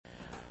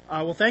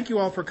Well, thank you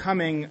all for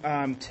coming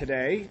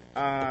today.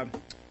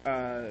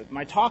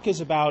 My talk is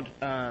about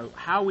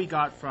how we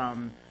got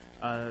from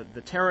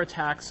the terror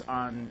attacks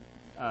on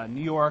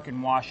New York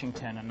and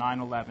Washington on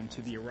 9/11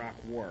 to the Iraq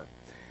War.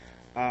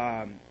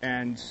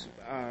 And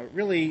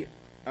really,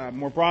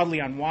 more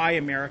broadly, on why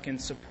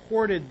Americans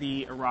supported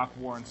the Iraq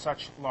War in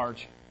such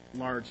large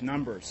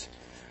numbers.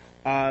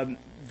 The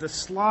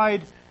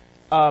slide,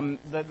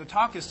 the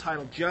talk is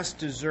titled "Just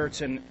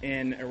Deserts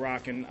in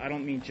Iraq," and I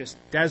don't mean just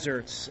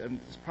deserts.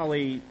 It's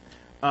probably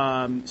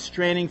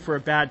straining for a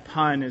bad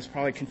pun is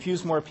probably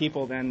confused more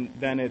people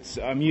than it's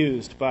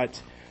amused.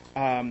 But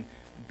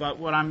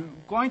what I'm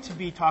going to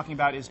be talking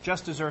about is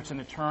just deserts in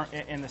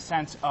the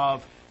sense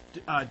of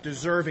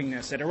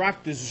deservingness. That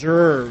Iraq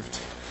deserved,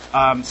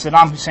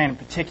 Saddam Hussein in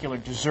particular,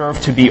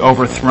 deserved to be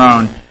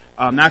overthrown.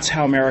 That's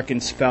how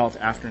Americans felt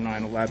after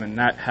 9/11.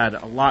 That had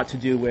a lot to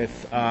do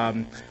with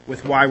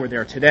why we're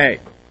there today.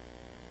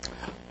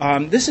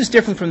 This is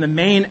different from the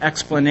main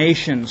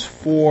explanations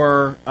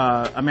for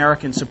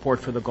American support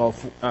for the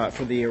Gulf,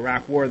 for the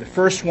Iraq War. The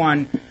first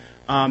one,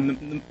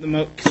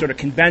 the sort of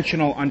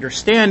conventional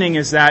understanding,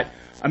 is that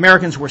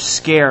Americans were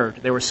scared.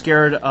 They were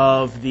scared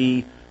of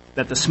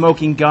that the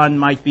smoking gun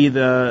might be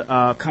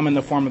come in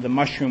the form of the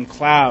mushroom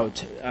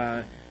cloud.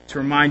 To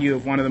remind you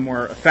of one of the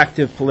more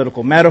effective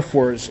political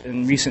metaphors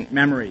in recent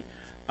memory.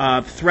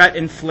 Threat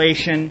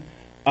inflation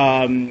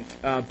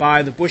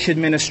by the Bush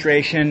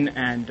administration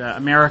and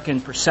American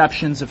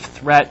perceptions of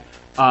threat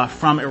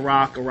from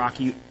Iraq,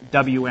 Iraqi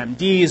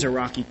WMDs,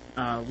 Iraqi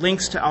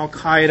links to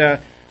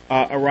al-Qaeda,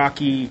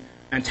 Iraqi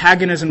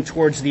antagonism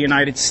towards the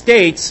United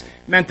States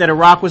meant that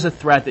Iraq was a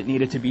threat that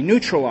needed to be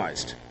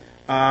neutralized.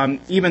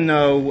 Even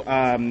though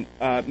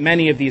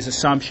many of these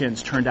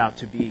assumptions turned out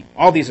to be,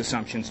 all these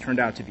assumptions turned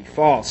out to be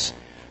false.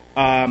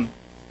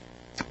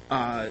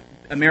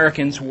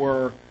 Americans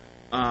were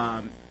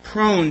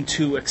prone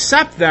to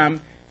accept them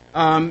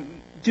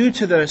due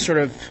to the sort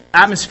of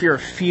atmosphere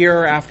of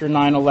fear after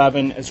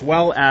 9/11, as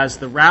well as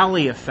the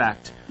rally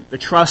effect, the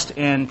trust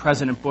in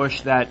President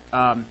Bush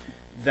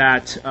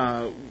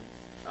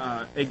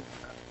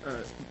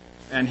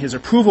and his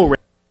approval rate.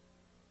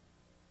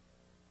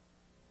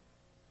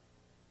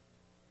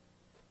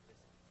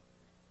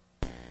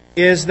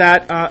 Is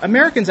that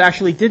Americans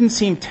actually didn't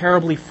seem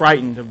terribly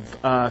frightened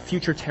of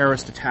future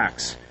terrorist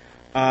attacks.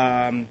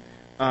 Less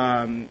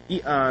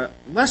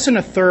than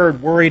a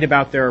third worried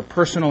about their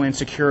personal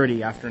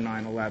insecurity after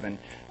 9/11.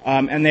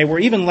 And they were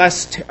even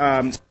less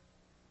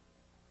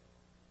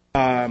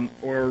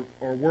or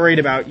worried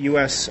about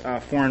U.S.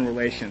 Foreign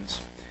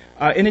relations.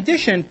 In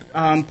addition,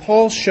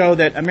 polls show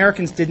that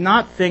Americans did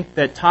not think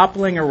that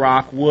toppling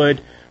Iraq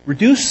would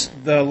reduce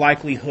the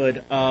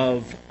likelihood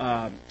of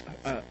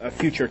a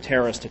future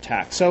terrorist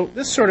attack. So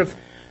this sort of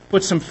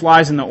puts some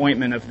flies in the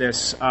ointment of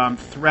this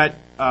threat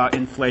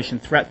inflation,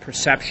 threat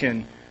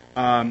perception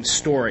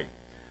story.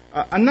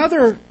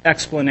 Another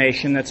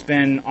explanation that's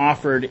been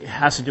offered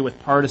has to do with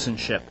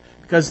partisanship,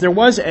 because there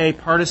was a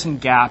partisan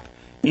gap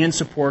in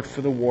support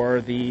for the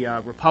war. The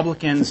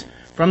Republicans,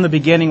 from the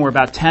beginning, were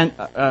about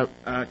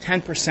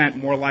 10%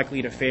 more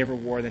likely to favor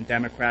war than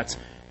Democrats,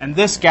 and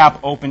this gap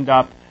opened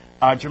up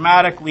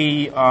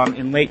dramatically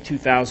in late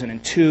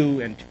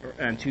 2002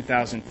 and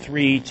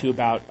 2003 to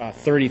about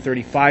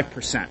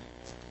 35%.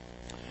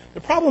 The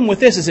problem with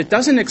this is it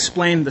doesn't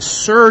explain the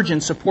surge in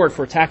support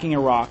for attacking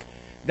Iraq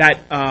that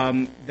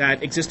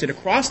existed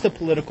across the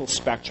political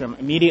spectrum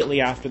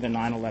immediately after the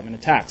 9/11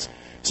 attacks.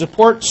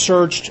 Support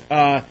surged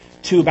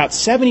to about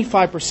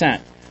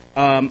 75%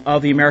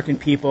 of the American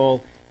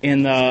people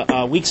in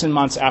the weeks and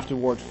months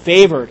afterward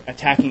favored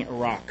attacking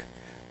Iraq.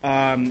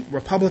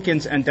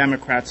 Republicans and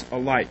Democrats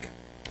alike.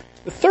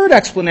 The third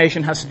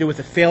explanation has to do with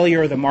the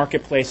failure of the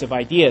marketplace of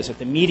ideas, that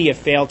the media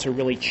failed to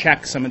really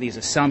check some of these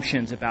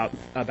assumptions about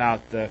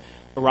the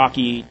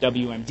Iraqi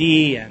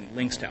WMD and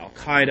links to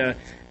al-Qaeda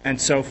and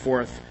so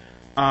forth,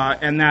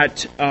 and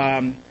that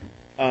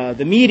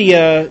the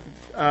media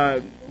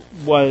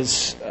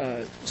was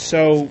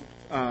so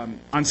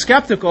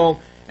unskeptical,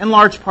 in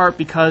large part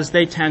because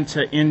they tend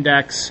to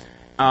index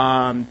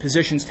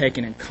positions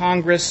taken in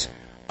Congress,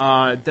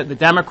 that the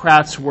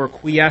Democrats were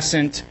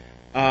quiescent.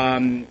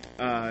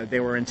 They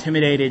were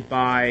intimidated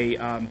by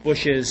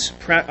Bush's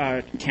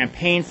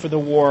campaign for the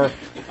war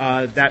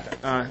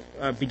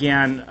that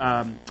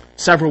began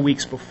several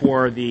weeks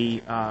before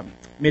the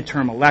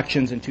midterm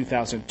elections in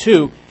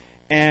 2002.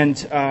 And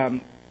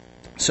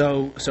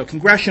so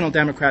congressional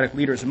Democratic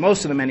leaders,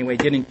 most of them anyway,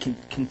 didn't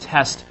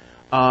contest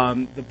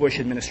the Bush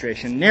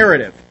administration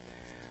narrative.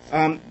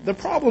 The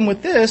problem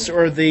with this,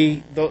 or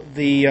the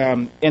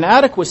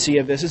inadequacy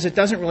of this, is it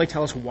doesn't really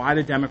tell us why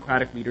the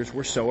Democratic leaders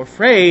were so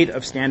afraid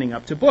of standing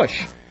up to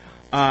Bush.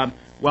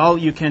 Well,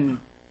 you can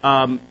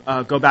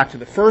go back to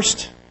the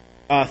first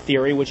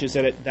theory, which is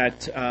that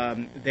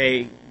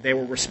they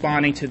were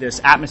responding to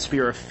this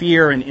atmosphere of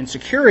fear and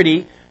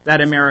insecurity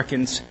that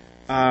Americans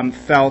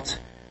felt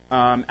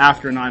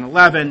after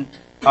 9/11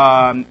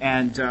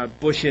 and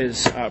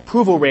Bush's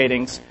approval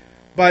ratings.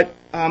 But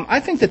I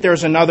think that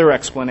there's another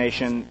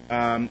explanation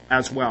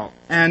as well.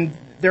 And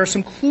there are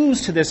some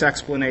clues to this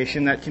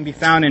explanation that can be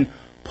found in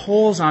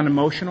polls on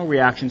emotional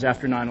reactions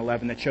after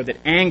 9/11 that show that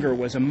anger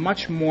was a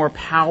much more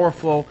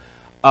powerful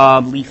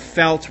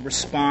felt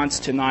response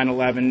to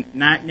 9/11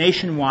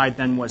 nationwide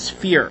than was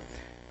fear.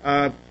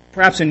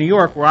 Perhaps in New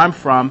York, where I'm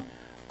from,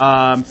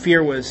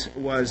 fear was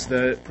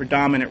the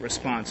predominant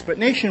response, but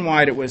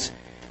nationwide it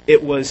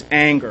was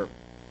anger.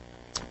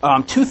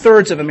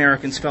 2/3 of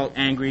Americans felt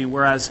angry,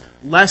 whereas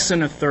less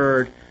than a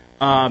third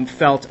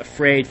felt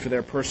afraid for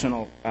their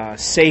personal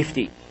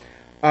safety.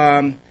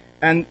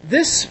 And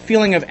this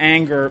feeling of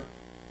anger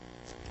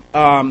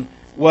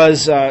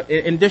was,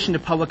 in addition to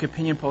public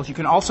opinion polls, you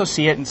can also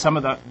see it in some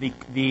of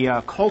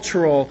the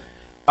cultural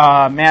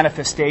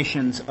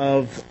manifestations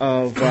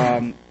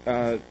that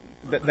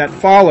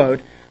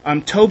followed.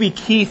 Toby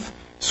Keith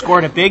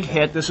scored a big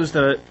hit. This was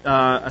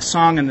a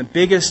song in the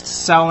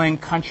biggest-selling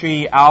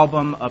country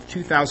album of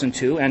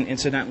 2002, and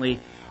incidentally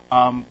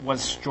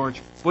was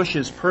George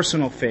Bush's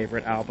personal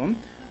favorite album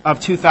of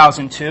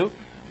 2002.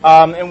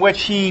 In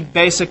which he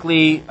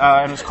basically,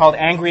 it was called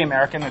Angry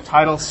American, the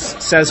title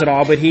says it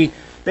all, but he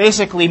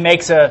basically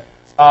makes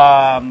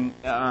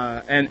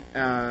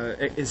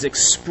is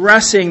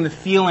expressing the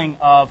feeling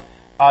of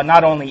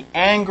not only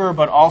anger,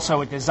 but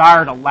also a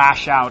desire to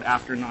lash out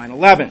after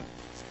 9/11.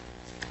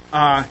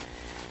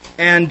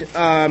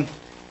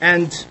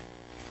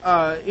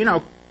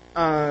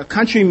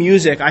 Country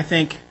music, I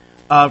think,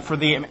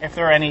 if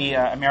there are any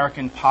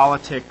American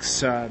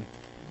politics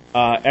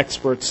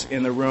experts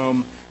in the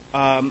room,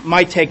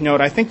 might take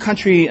note. I think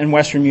country and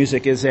Western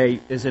music is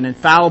an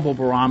infallible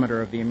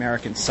barometer of the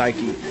American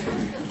psyche.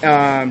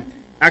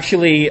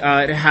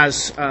 It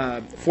has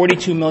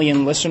 42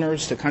 million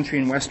listeners to country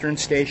and Western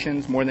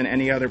stations, more than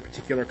any other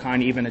particular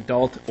kind, even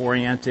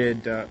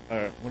adult-oriented,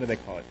 what do they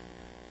call it?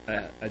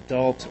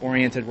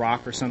 Adult-oriented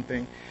rock or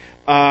something.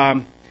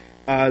 They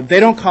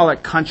don't call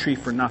it country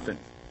for nothing.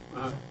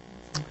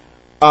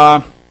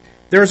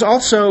 There's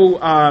also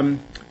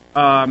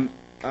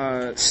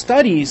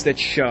studies that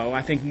show,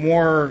 I think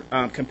more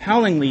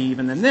compellingly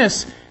even than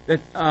this, that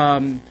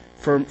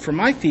for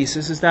my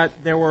thesis is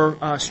that there were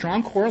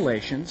strong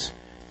correlations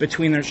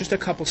between, there's just a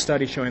couple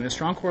studies showing the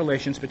strong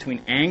correlations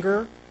between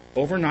anger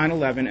over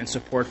 9/11 and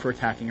support for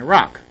attacking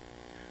Iraq.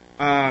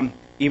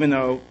 Even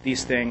though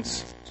these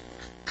things,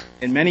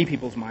 in many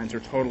people's minds,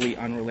 are totally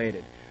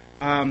unrelated.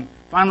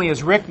 Finally,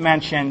 as Rick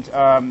mentioned,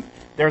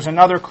 there's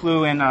another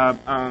clue in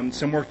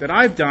some work that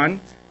I've done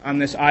on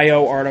this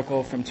I.O.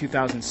 article from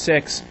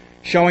 2006,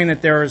 showing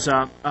that there's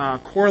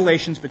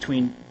correlations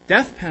between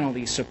death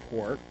penalty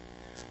support,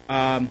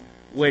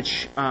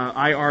 which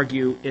I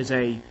argue is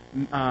a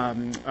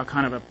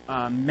kind of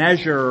a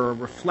measure or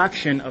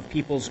reflection of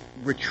people's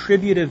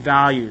retributive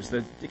values,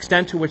 the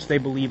extent to which they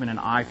believe in an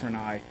eye for an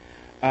eye,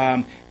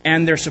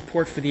 and their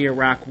support for the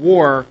Iraq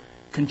War,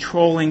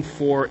 controlling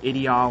for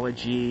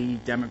ideology,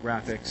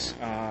 demographics,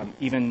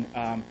 even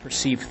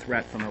perceived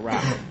threat from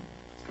Iraq.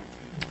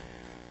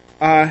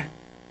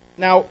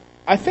 Now,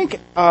 I think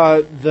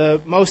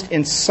the most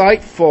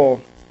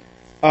insightful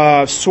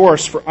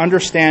source for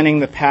understanding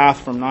the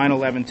path from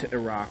 9/11 to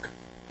Iraq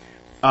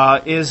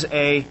is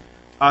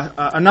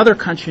another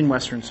country and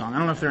Western song. I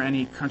don't know if there are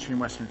any country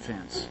and Western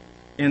fans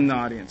in the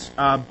audience,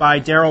 by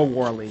Darryl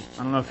Worley.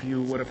 I don't know if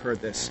you would have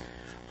heard this.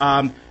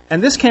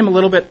 And this came a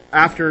little bit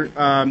after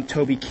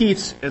Toby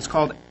Keith's. It's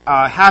called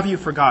Have You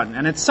Forgotten?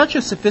 And it's such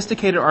a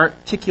sophisticated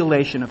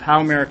articulation of how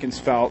Americans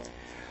felt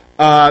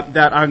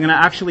that I'm going to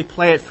actually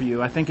play it for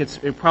you. I think it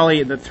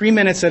probably, the 3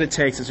 minutes that it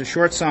takes, it's a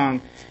short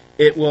song.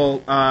 It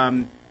will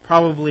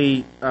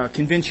probably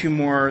convince you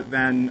more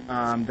than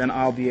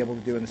I'll be able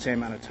to do in the same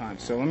amount of time.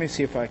 So let me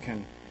see if I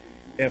can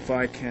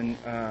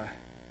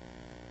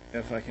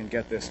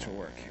get this to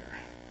work here.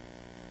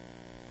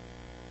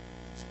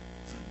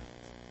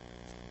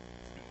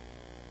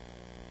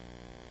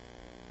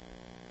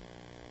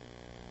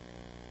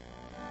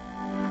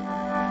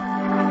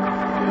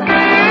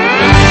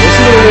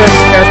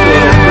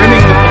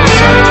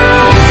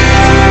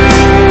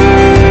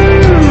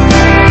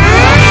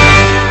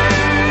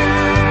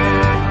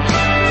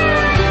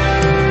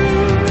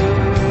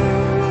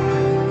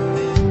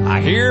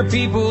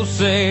 People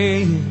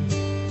say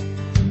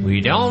we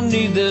don't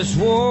need this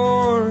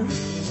war,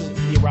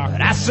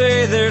 but I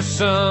say there's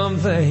some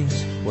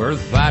things worth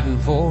fighting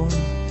for.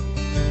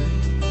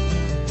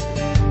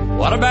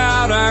 What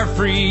about our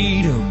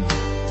freedom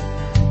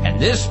and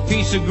this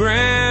piece of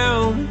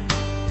ground?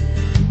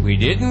 We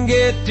didn't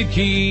get to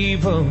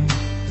keep them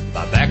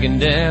by backing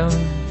down.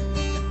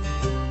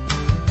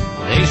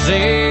 They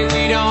say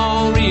we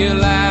don't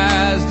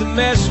realize the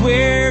mess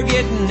we're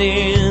getting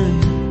in.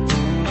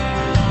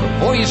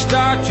 Before you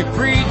start your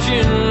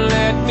preaching,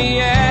 let me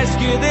ask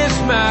you this,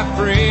 my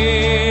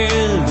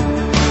friend.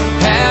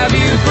 Have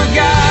you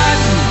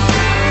forgotten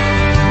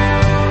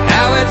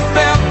how it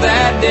felt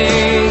that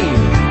day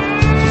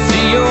to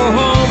see your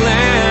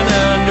homeland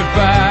under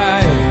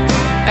fire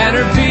and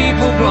her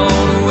people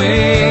blown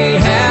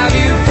away? Have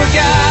you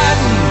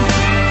forgotten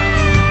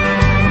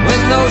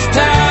when those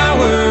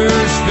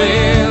towers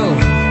fell?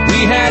 We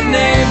had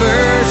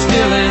neighbors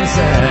still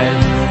inside.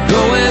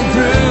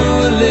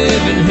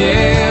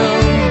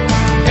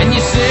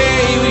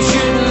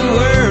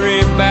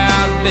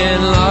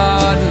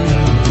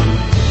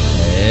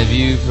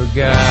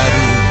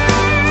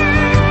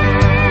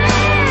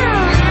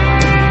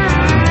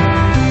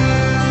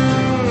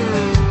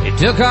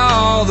 took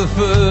all the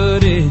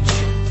footage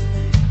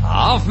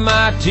off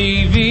my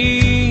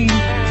TV.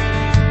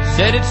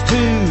 Said it's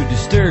too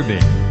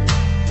disturbing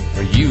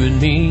for you and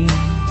me.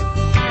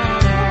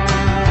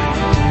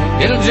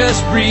 It'll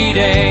just breed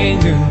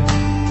anger,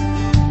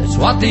 that's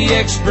what the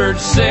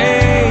experts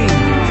say.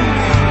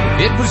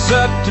 If it was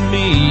up to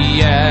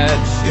me,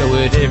 I'd show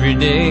it every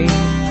day.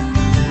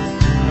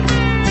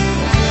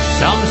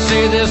 Some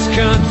say this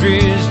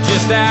country's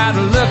just out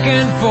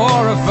looking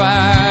for a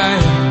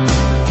fight.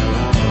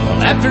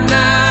 Well, after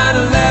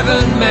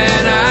 9/11,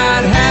 man,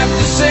 I'd have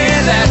to say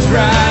that's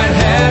right.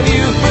 Have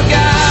you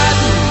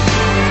forgotten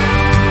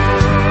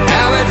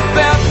how it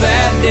felt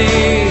that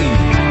day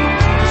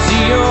to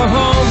see your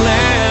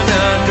homeland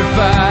under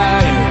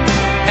fire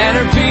and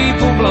her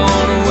people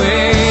blown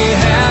away?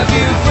 Have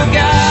you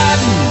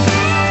forgotten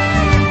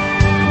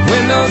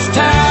when those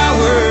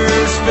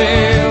towers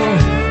fell?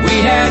 We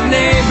had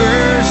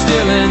neighbors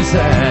still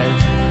inside,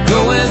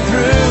 going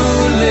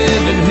through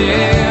living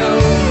hell,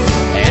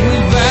 and we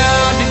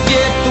vowed to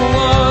get the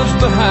ones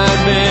behind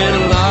Bin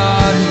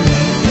Laden.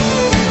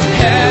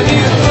 Have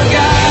you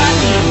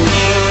forgotten?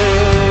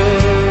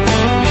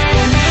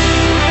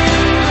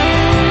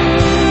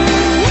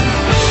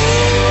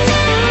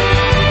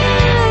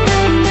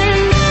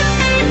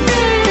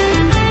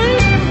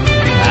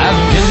 I've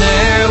been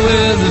there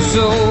with the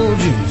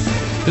soldiers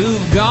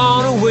who've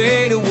gone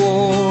away to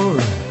war.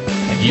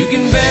 You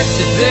can bet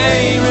that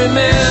they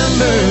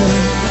remember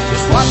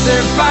just what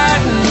they're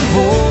fighting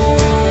for.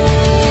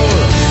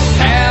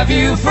 Have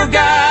you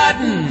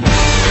forgotten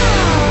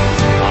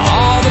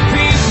all the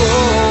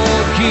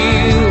people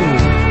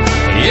killed?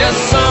 Yes,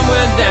 some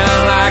went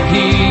down like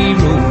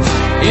heroes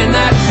in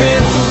that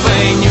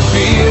Pennsylvania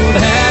field.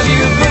 Have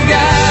you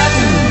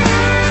forgotten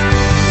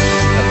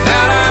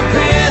about our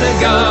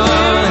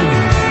Pentagon?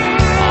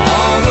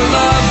 All the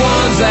loved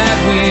ones that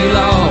we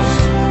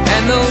lost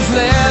and those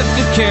left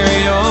to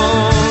carry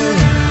on.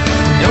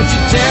 Don't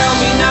you tell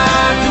me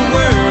not to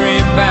worry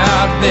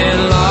about Bin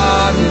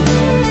Laden.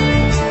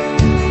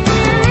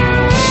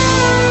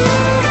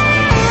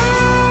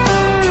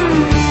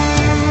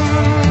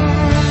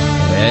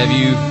 Have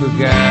you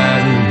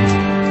forgotten?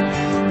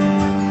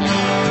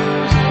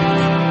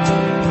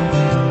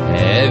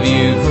 Have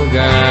you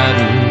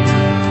forgotten?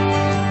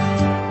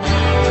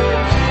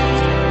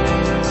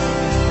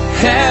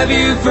 Have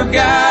you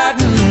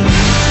forgotten?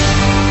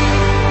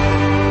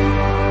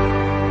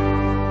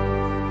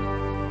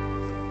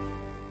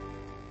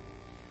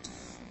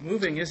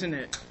 Moving, isn't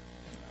it?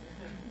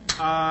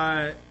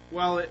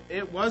 Well,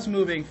 it was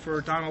moving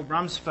for Donald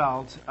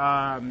Rumsfeld,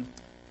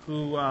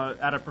 who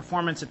at a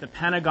performance at the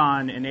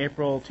Pentagon in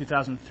April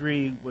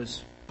 2003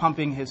 was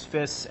pumping his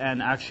fists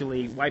and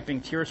actually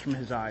wiping tears from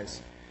his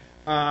eyes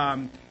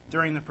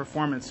during the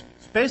performance.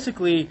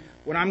 Basically,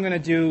 what I'm going to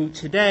do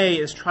today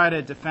is try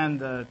to defend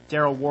the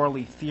Daryl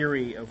Worley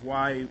theory of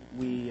why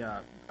we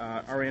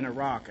are in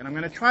Iraq. And I'm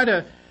going to try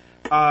to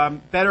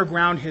better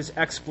ground his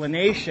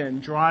explanation,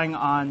 drawing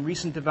on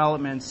recent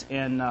developments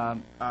in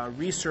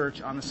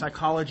research on the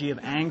psychology of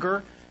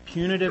anger,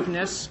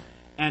 punitiveness,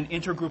 and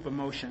intergroup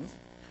emotion.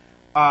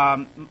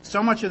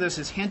 So much of this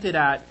is hinted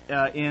at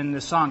in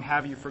the song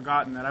Have You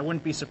Forgotten that I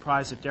wouldn't be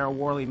surprised if Daryl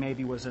Worley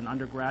maybe was an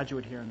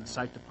undergraduate here in the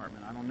psych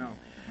department. I don't know.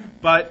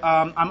 But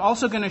I'm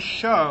also going to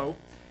show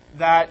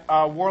that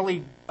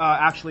Worley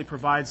actually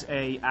provides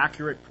an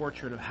accurate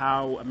portrait of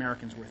how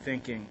Americans were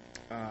thinking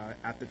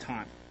at the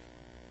time.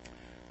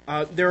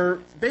 There are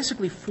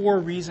basically four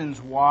reasons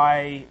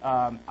why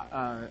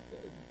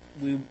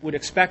we would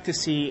expect to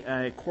see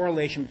a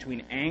correlation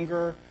between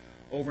anger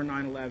over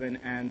 9/11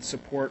 and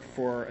support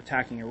for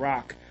attacking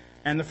Iraq.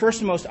 And the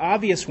first and most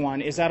obvious one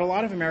is that a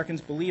lot of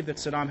Americans believe that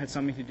Saddam had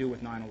something to do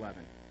with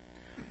 9/11.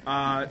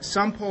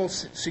 Some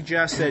polls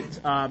suggest that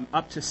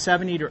up to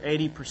 70 to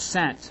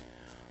 80%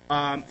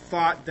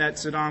 thought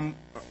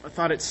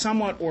it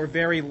somewhat or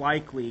very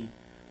likely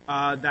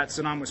that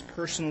Saddam was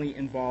personally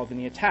involved in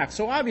the attack.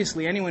 So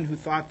obviously, anyone who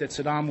thought that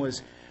Saddam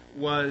was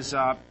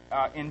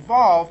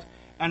involved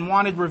and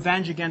wanted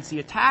revenge against the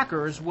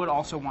attackers would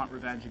also want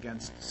revenge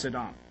against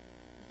Saddam.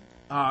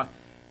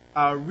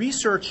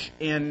 Research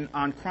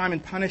on crime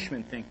and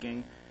punishment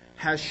thinking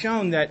has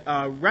shown that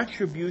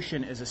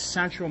retribution is a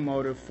central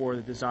motive for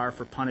the desire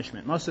for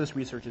punishment. Most of this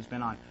research has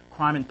been on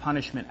crime and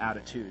punishment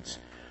attitudes.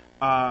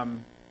 Not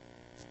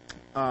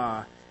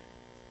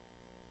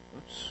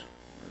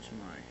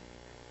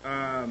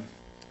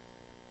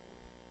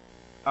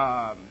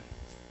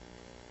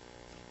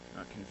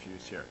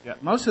confused here. Yeah,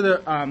 most of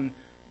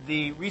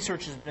the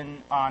research has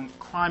been on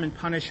crime and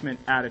punishment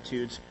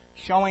attitudes,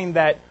 showing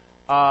that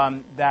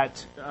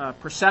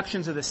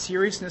perceptions of the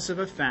seriousness of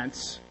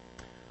offense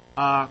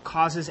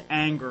causes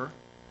anger,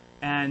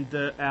 and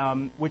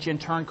which in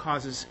turn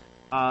causes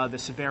the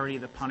severity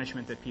of the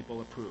punishment that people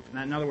approve. And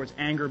in other words,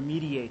 anger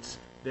mediates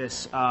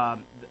this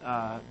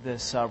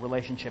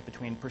relationship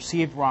between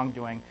perceived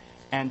wrongdoing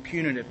and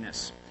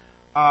punitiveness.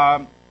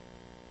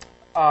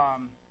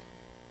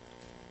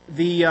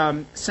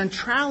 The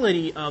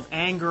centrality of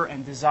anger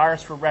and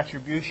desires for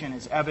retribution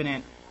is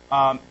evident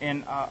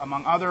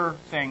among other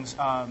things,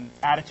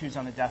 attitudes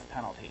on the death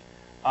penalty.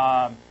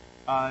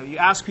 You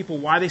ask people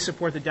why they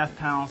support the death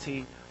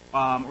penalty,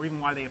 or even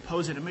why they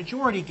oppose it. A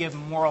majority give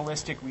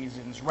moralistic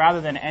reasons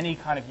rather than any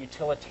kind of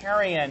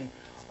utilitarian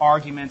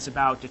arguments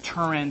about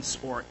deterrence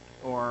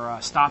or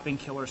stopping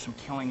killers from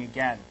killing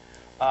again.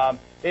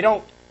 They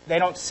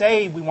don't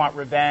say we want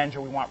revenge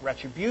or we want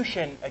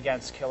retribution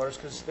against killers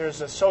because there's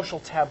a social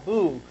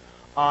taboo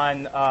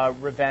on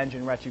revenge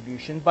and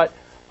retribution, but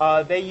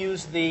they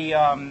use the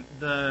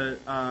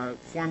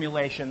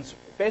formulations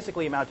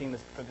basically amounting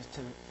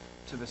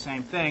to the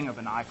same thing of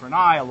an eye for an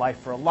eye, a life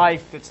for a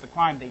life, fits the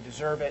crime, they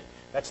deserve it.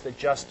 That's the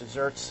just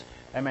deserts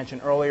I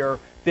mentioned earlier,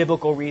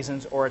 biblical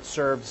reasons, or it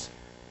serves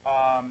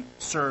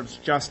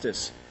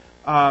justice.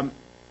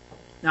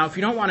 Now, if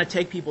you don't want to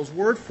take people's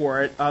word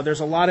for it, there's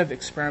a lot of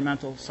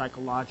experimental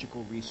psychology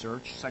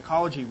research.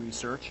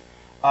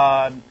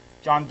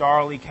 John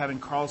Darley, Kevin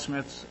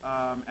Carlsmith,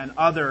 and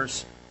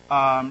others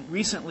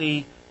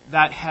recently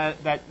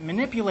that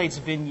manipulates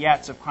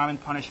vignettes of crime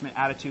and punishment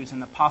attitudes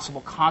and the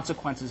possible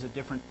consequences of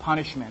different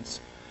punishments,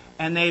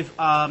 and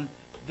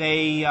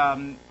they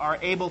are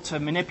able to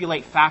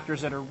manipulate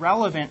factors that are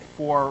relevant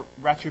for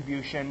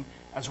retribution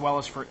as well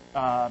as for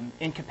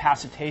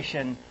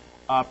incapacitation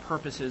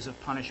purposes of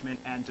punishment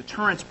and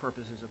deterrence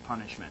purposes of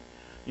punishment.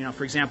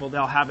 For example,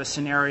 they'll have a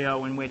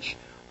scenario in which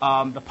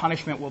the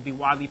punishment will be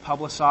widely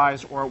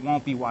publicized or it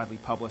won't be widely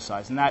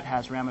publicized, and that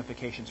has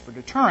ramifications for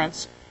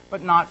deterrence,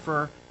 but not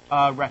for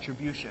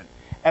retribution.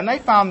 And they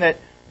found that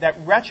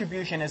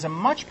retribution is a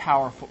much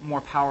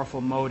more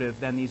powerful motive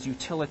than these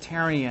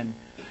utilitarian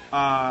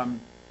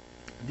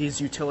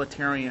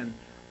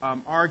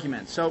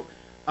arguments. So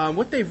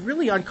what they've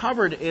really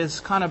uncovered is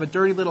kind of a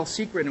dirty little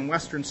secret in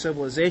Western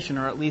civilization,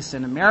 or at least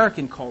in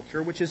American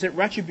culture, which is that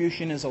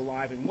retribution is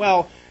alive and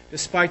well,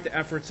 despite the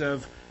efforts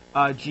of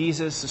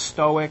Jesus, the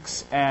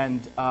Stoics,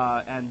 and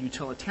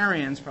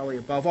utilitarians, probably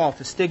above all,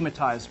 to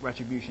stigmatize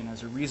retribution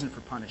as a reason for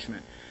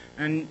punishment.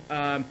 And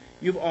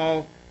you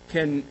all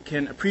can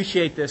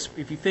appreciate this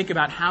if you think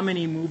about how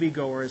many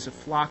moviegoers have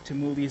flocked to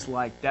movies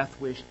like Death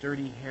Wish,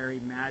 Dirty Harry,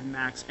 Mad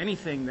Max,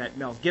 anything that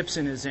Mel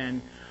Gibson is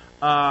in,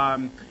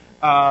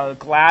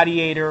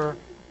 Gladiator,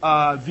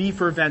 V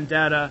for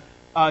Vendetta,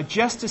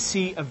 just to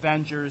see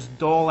Avengers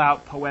dole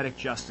out poetic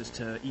justice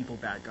to evil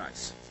bad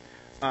guys.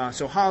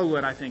 So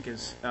Hollywood, I think,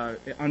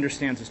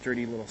 understands this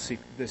dirty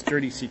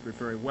secret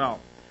very well.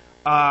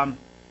 Let me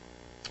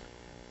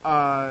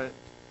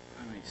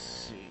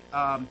see.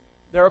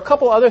 There are a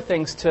couple other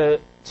things to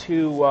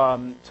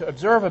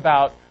observe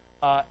about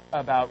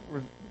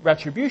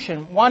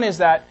retribution. One is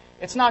that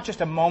it's not just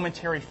a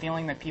momentary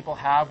feeling that people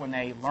have when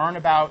they learn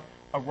about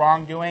a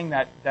wrongdoing.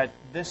 That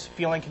this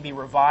feeling can be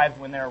revived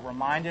when they're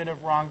reminded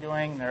of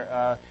wrongdoing.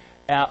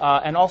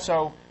 And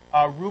also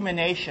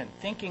rumination,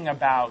 thinking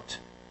about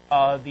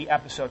the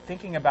episode,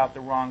 thinking about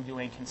the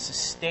wrongdoing, can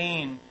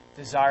sustain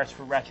desires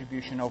for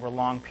retribution over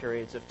long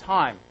periods of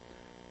time.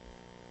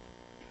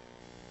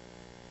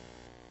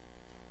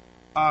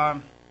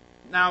 One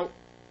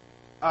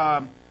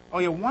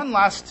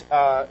last,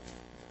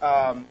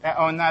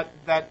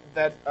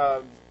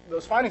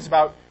 those findings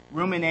about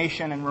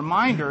rumination and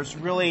reminders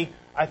really,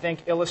 I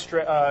think,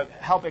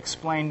 help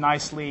explain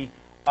nicely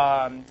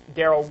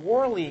Darrell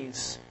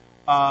Worley's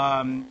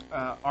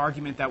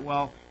argument that,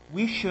 well,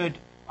 we should,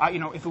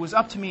 if it was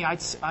up to me,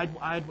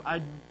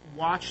 I'd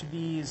watch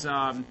these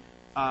the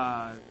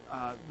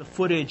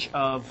footage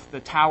of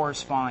the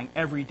towers falling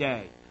every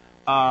day.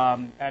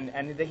 And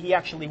that he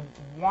actually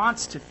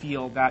wants to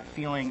feel that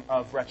feeling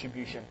of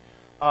retribution.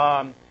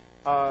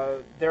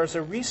 There's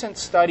a recent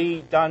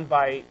study done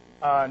by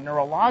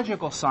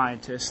neurological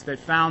scientists that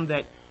found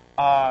that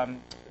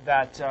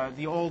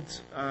the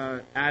old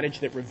adage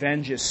that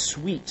revenge is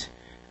sweet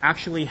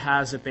actually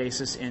has a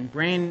basis in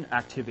brain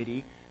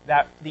activity,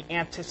 that the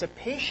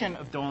anticipation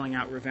of doling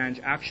out revenge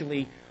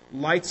actually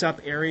lights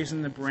up areas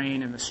in the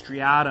brain and the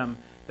striatum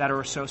that are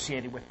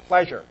associated with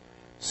pleasure.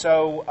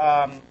 So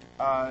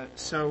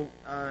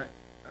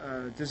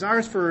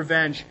desires for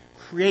revenge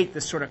create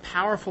this sort of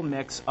powerful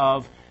mix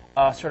of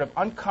sort of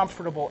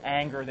uncomfortable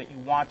anger that you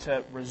want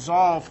to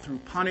resolve through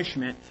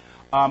punishment,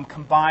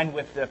 combined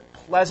with the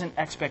pleasant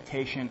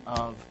expectation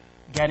of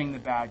getting the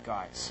bad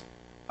guys.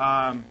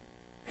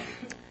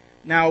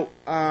 Now,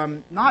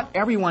 not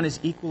everyone is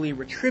equally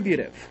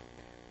retributive.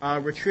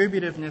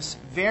 Retributiveness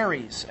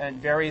varies,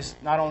 and varies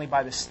not only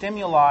by the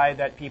stimuli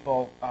that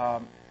people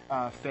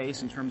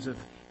face in terms of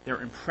their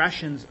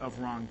impressions of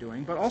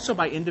wrongdoing, but also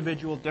by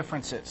individual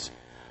differences.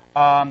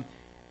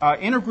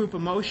 Intergroup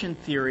emotion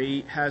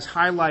theory has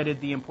highlighted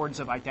the importance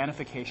of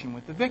identification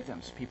with the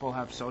victims. People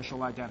have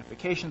social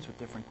identifications with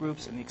different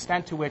groups, and the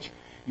extent to which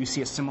you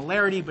see a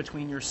similarity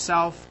between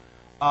yourself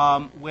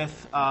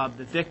with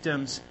the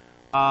victims,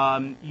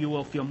 you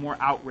will feel more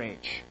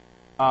outrage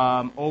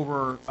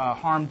over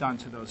harm done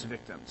to those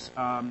victims.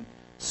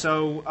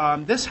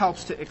 So this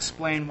helps to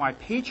explain why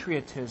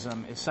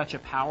patriotism is such a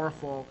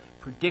powerful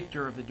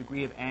predictor of the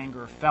degree of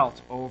anger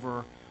felt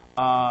over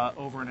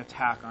an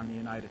attack on the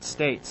United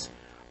States.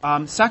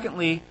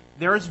 Secondly,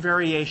 there is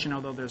variation,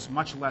 although there's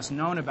much less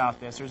known about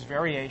this. There's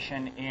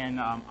variation in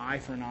eye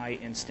for an eye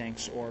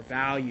instincts or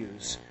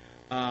values.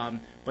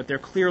 But there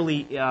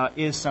clearly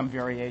is some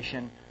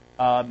variation,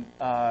 sort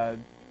of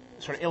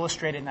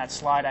illustrated in that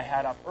slide I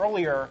had up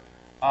earlier,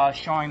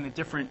 showing the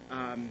different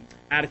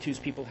attitudes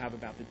people have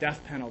about the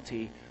death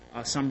penalty.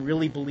 Some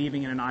really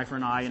believing in an eye for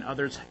an eye, and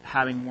others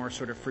having more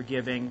sort of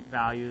forgiving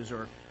values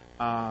or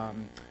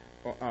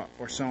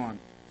so on.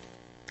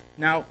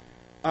 Now,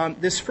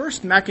 this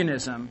first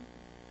mechanism,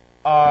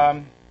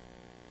 beliefs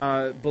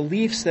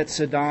that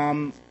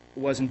Saddam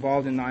was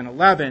involved in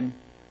 9/11,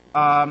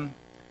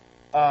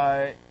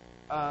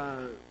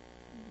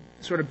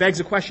 sort of begs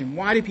the question,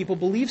 why do people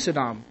believe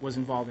Saddam was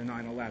involved in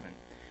 9/11?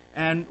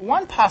 And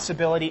one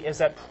possibility is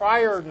that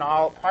prior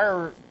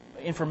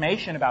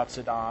information about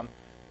Saddam,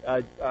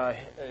 the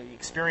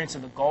experience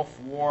of the Gulf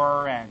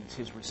War and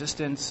his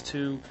resistance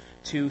to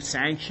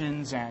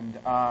sanctions and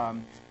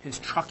his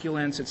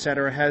truculence,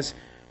 etc., has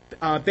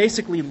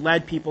basically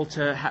led people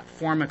to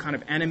form a kind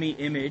of enemy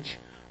image,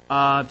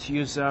 to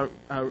use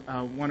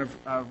one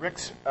of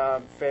Rick's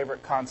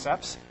favorite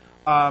concepts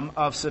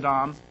of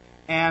Saddam,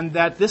 and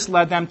that this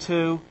led them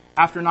to,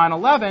 after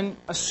 9/11,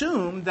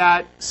 assume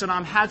that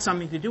Saddam had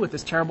something to do with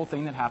this terrible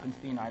thing that happened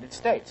to the United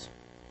States.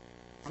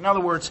 In other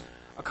words,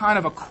 a kind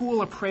of a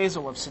cool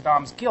appraisal of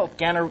Saddam's guilt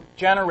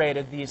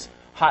generated these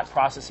hot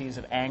processes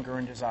of anger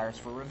and desires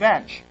for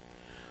revenge.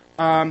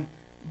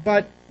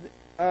 But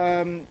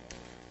there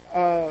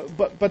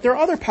are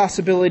other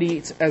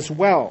possibilities as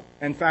well.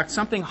 In fact,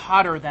 something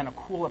hotter than a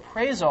cool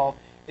appraisal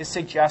is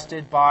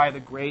suggested by the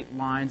great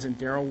lines in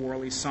Darryl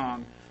Worley's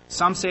song,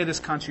 "Some say this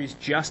country's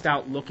just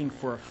out looking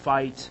for a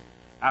fight.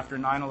 After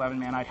 9/11,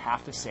 man, I'd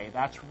have to say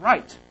that's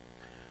right."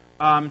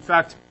 In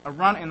fact,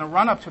 in the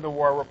run-up to the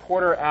war, a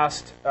reporter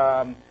asked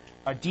a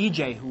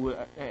DJ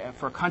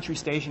for a country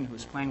station who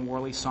was playing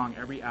Worley's song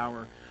every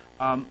hour,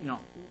 why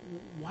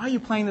are you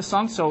playing this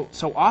song so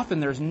often?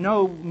 There's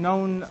no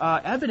known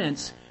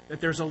evidence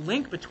that there's a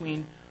link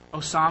between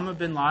Osama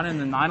bin Laden and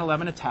the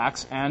 9/11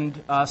 attacks and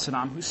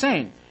Saddam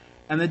Hussein.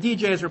 And the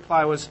DJ's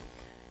reply was,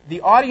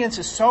 "The audience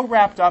is so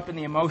wrapped up in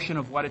the emotion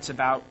of what it's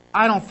about,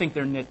 I don't think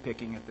they're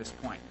nitpicking at this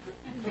point.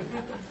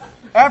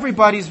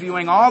 Everybody's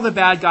viewing all the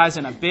bad guys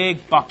in a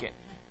big bucket."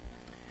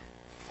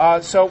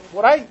 So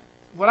what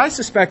I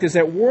suspect is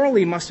that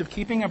Worley must have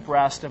keeping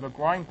abreast of a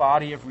growing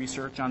body of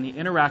research on the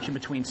interaction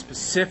between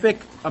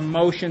specific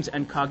emotions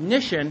and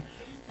cognition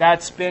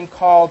that's been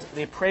called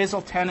the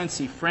appraisal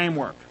tendency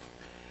framework.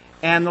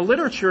 And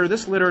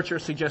this literature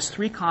suggests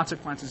three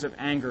consequences of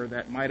anger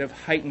that might have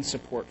heightened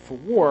support for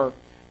war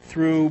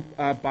through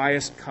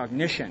biased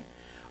cognition.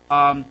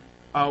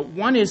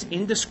 One is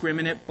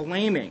indiscriminate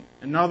blaming.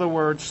 In other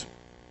words,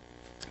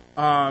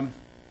 a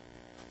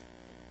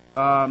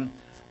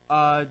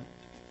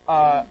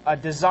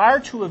desire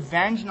to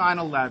avenge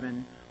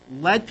 9/11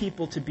 led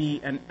people to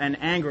be, and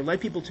anger led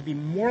people to be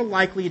more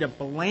likely to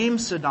blame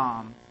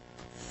Saddam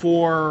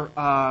for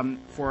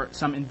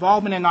some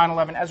involvement in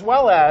 9/11, as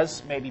well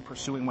as maybe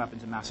pursuing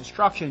weapons of mass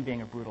destruction,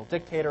 being a brutal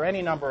dictator,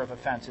 any number of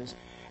offenses,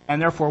 and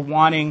therefore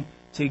wanting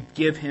to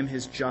give him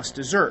his just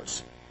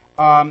deserts.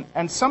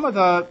 And some of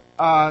the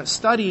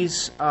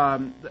studies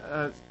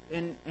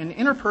in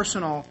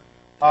interpersonal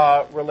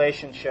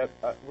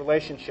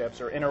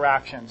relationships or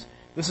interactions,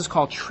 this is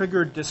called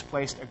triggered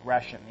displaced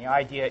aggression. The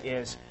idea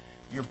is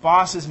your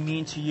boss is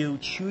mean to you,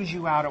 chews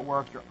you out at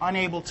work, you're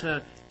unable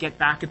to get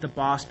back at the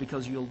boss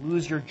because you'll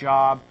lose your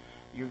job,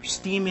 you're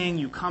steaming,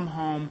 you come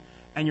home,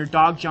 and your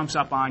dog jumps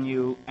up on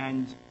you,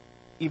 and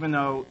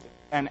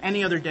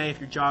any other day if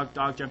your dog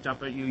jumped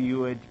up at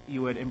you,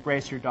 you would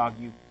embrace your dog,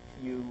 you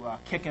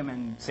kick him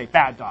and say,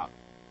 "Bad dog."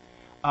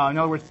 In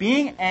other words,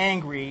 being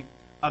angry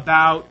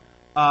about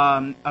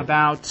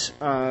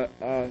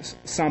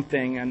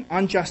something, an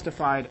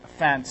unjustified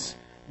offense,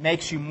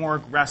 makes you more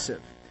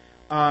aggressive.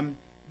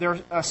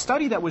 There's a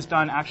study that was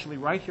done actually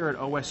right here at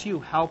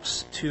OSU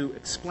helps to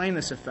explain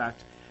this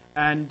effect,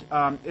 and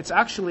it's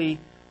actually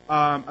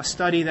a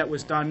study that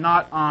was done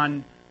not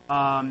on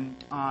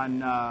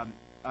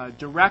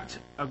direct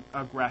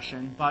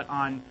aggression, but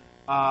on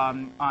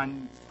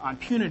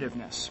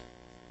punitiveness.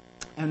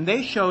 And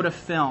they showed a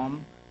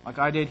film, like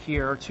I did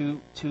here, to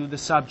the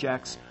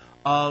subjects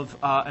of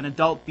an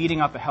adult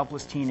beating up a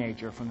helpless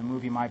teenager from the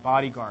movie My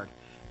Bodyguard.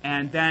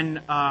 And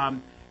then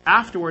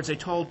afterwards, they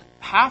told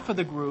half of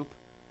the group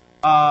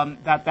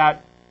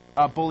that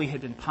bully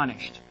had been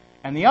punished.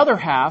 And the other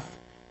half,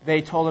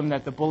 they told them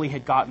that the bully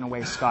had gotten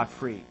away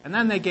scot-free. And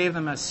then they gave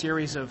them a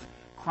series of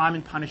crime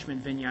and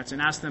punishment vignettes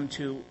and asked them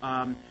to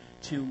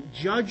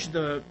judge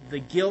the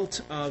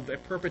guilt of a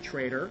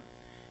perpetrator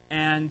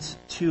and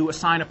to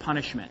assign a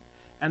punishment.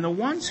 And the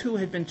ones who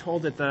had been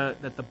told that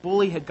the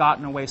bully had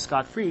gotten away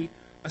scot-free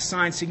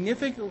assigned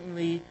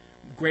significantly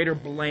greater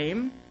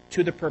blame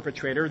to the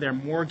perpetrator. They're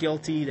more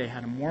guilty. They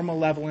had a more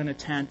malevolent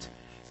intent,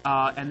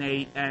 and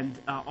they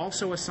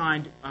also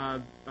assigned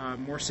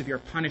more severe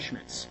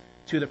punishments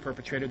to the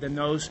perpetrator than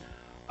those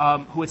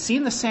who had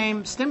seen the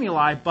same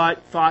stimuli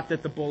but thought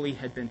that the bully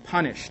had been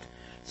punished.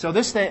 So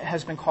this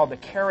has been called the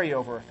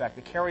carryover effect,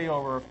 the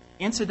carryover of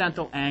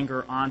incidental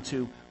anger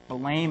onto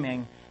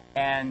blaming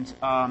and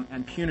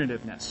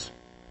punitiveness.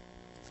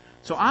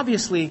 So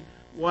obviously,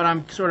 what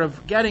I'm sort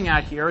of getting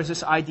at here is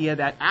this idea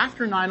that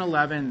after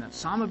 9/11,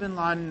 Osama bin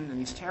Laden and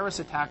these terrorists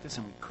attacked us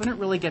and we couldn't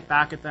really get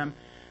back at them.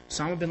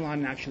 Osama bin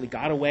Laden actually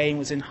got away and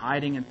was in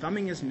hiding and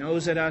thumbing his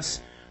nose at us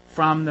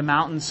from the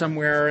mountains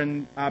somewhere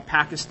in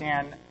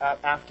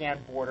Pakistan-Afghan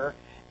border.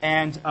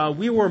 And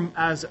we were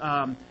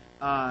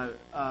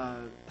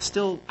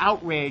still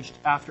outraged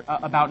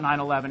about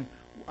 9/11.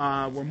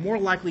 We're more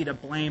likely to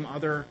blame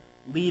other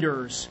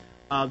leaders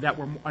that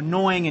were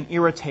annoying and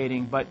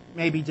irritating, but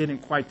maybe didn't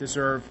quite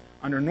deserve,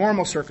 under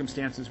normal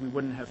circumstances, we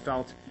wouldn't have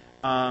felt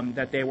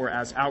that they were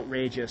as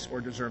outrageous or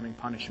deserving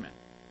punishment.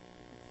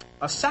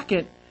 A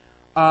second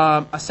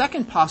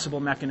possible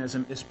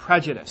mechanism is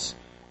prejudice.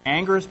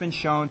 Anger has been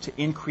shown to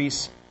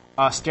increase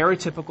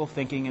stereotypical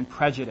thinking and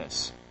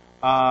prejudice.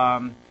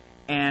 And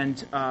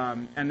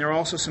there are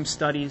also some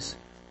studies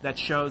that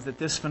shows that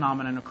this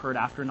phenomenon occurred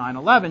after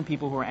 9/11.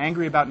 People who were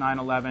angry about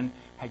 9/11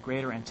 had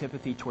greater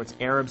antipathy towards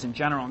Arabs in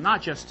general,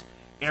 not just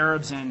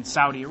Arabs in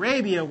Saudi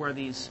Arabia where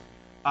these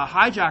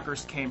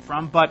hijackers came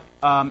from, but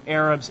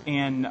Arabs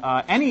in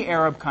any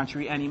Arab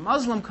country, any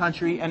Muslim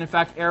country, and in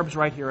fact Arabs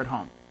right here at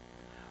home.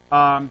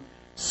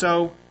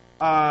 So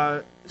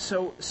the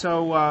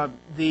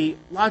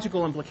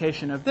logical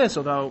implication of this,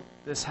 although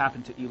this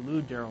happened to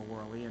elude Darrell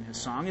Worley in his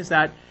song, is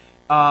that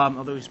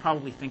although he's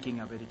probably thinking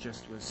of it, he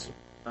just was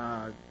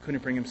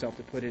couldn't bring himself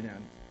to put it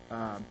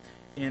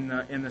in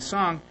the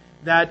song,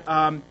 that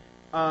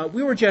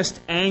we were just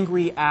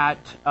angry at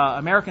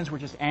Americans were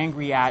just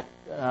angry at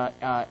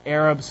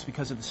Arabs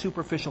because of the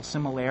superficial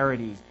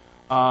similarity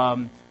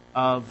of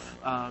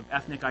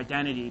ethnic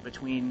identity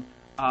between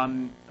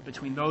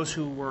those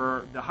who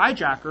were the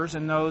hijackers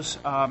and those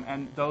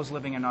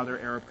living in other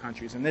Arab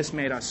countries, and this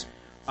made us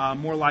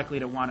more likely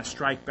to want to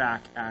strike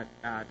back at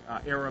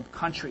Arab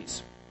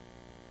countries.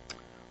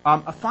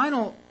 A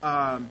final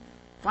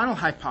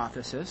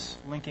hypothesis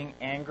linking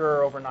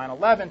anger over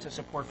 9/11 to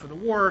support for the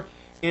war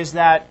is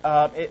that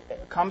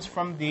it comes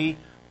from the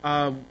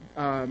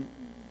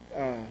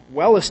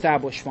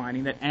well-established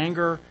finding that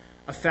anger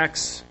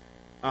affects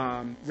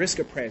risk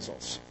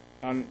appraisals.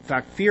 In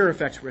fact, fear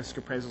affects risk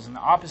appraisals in the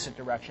opposite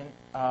direction,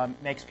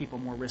 makes people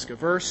more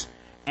risk-averse.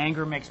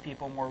 Anger makes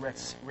people more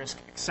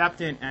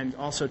risk-acceptant, and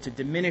also to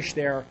diminish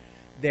their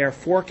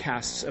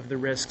forecasts of the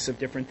risks of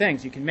different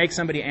things. You can make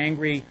somebody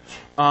angry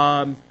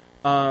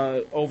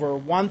over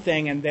one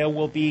thing, and they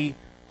will be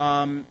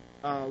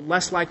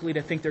less likely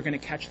to think they're going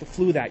to catch the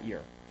flu that year,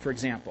 for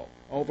example.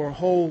 Over a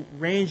whole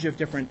range of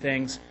different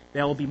things,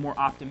 they will be more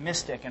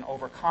optimistic and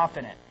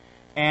overconfident.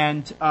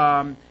 And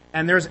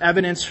there's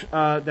evidence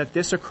that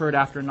this occurred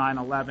after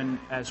 9/11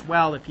 as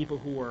well, that people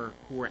who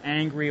were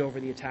angry over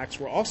the attacks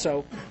were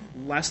also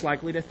less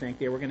likely to think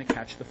they were going to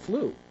catch the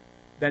flu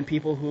than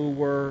people who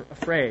were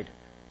afraid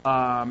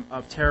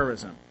of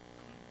terrorism,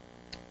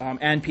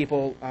 and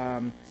people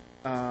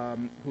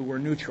who were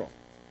neutral.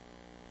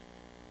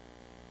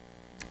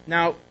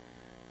 Now,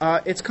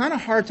 it's kind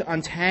of hard to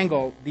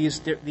untangle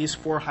these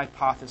four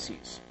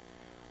hypotheses.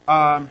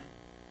 So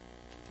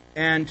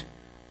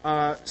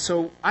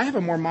I have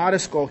a more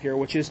modest goal here,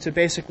 which is to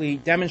basically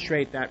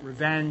demonstrate that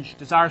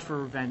desires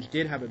for revenge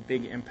did have a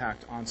big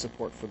impact on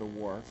support for the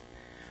war.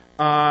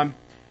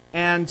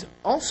 And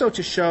also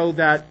to show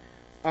that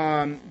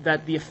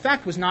the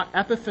effect was not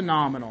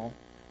epiphenomenal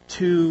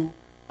to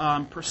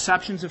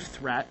perceptions of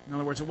threat. In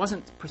other words, it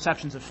wasn't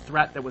perceptions of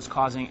threat that was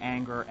causing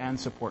anger and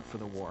support for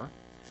the war.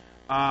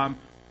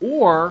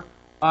 Or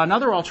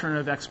another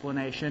alternative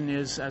explanation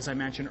is, as I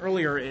mentioned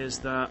earlier, is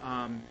the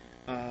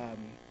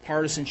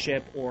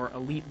partisanship or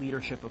elite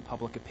leadership of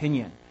public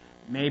opinion.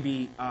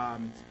 Maybe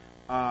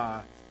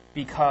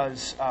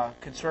because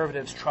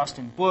conservatives' trust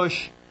in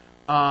Bush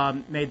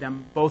made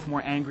them both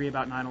more angry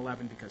about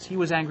 9/11 because he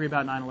was angry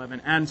about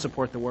 9/11 and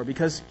support the war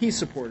because he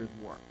supported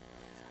war.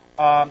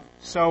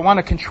 So I want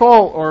to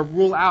control or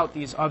rule out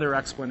these other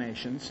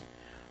explanations.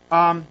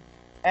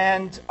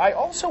 And I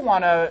also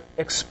want to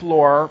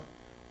explore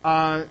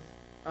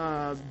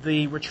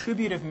the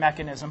retributive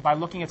mechanism by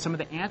looking at some of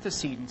the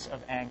antecedents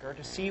of anger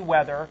to see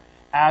whether,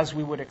 as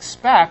we would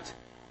expect,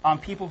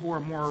 people who are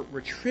more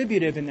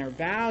retributive in their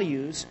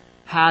values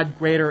had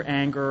greater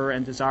anger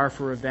and desire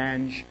for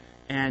revenge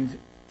and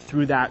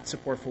through that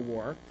support for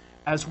war,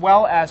 as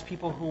well as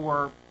people who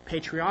were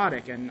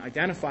patriotic and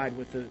identified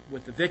with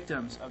the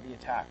victims of the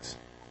attacks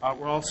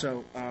were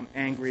also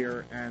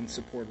angrier and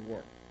supported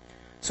war.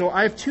 So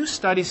I have two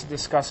studies to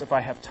discuss if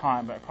I have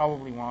time, but I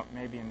probably won't.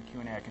 Maybe in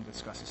Q&A I can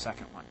discuss a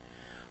second one.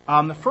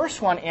 The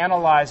first one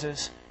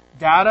analyzes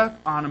data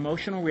on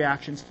emotional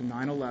reactions to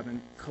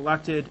 9/11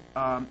 collected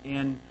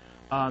in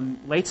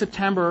late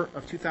September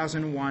of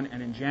 2001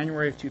 and in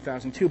January of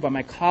 2002 by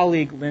my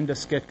colleague Linda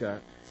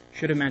Skitka.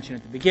 Should have mentioned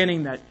at the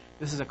beginning that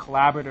this is a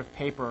collaborative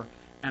paper,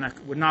 and it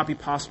would not be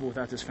possible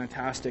without this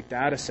fantastic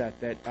data set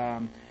that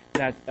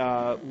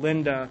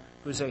Linda,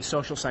 who's a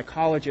social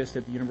psychologist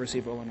at the University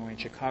of Illinois in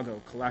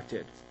Chicago,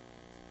 collected.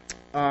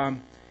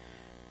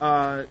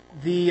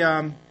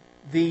 the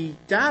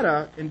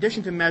data, in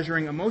addition to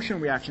measuring emotional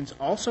reactions,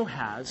 also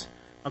has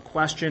a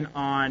question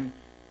on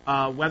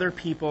whether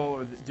people,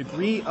 or the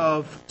degree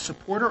of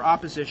support or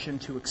opposition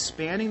to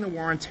expanding the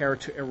war on terror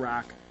to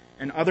Iraq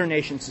and other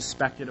nations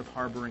suspected of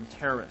harboring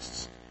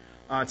terrorists.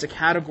 It's a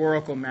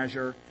categorical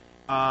measure,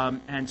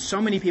 and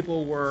so many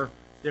people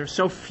there's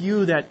so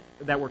few that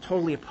were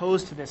totally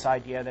opposed to this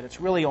idea that it's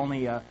really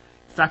only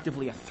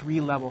effectively a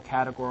 3-level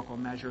categorical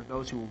measure.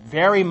 Those who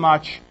very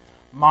much,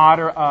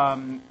 much,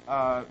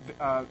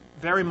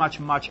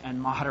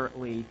 and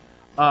moderately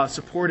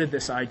supported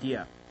this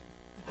idea.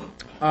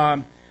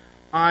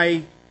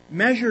 I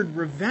measured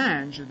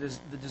revenge,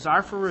 the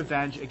desire for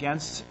revenge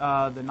against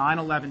the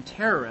 9/11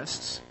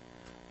 terrorists,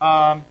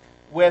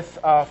 with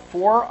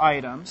 4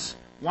 items.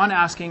 One,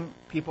 asking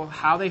people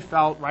how they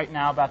felt right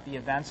now about the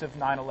events of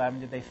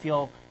 9/11. Did they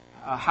feel,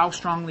 how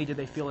strongly did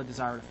they feel a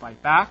desire to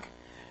fight back?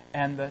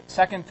 And the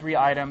second 3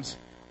 items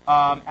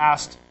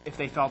asked if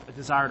they felt a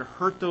desire to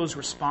hurt those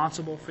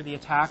responsible for the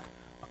attack,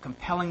 a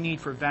compelling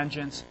need for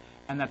vengeance,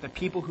 and that the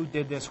people who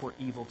did this were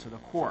evil to the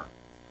core.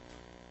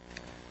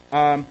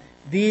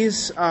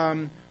 These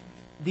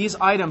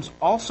items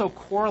also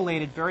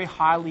correlated very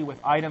highly with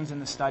items in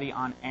the study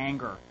on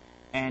anger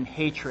and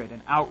hatred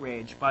and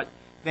outrage, but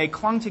they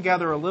clung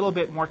together a little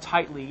bit more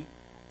tightly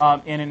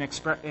in an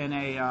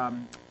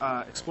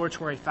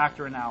exploratory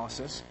factor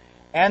analysis,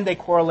 and they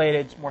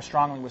correlated more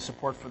strongly with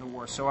support for the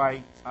war. So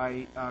I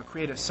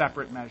created a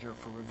separate measure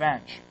for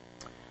revenge.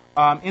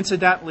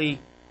 Incidentally,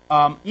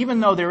 even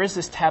though there is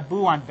this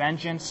taboo on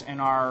vengeance in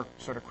our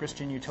sort of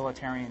Christian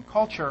utilitarian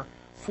culture,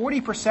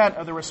 40%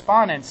 of the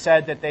respondents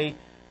said that they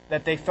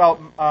felt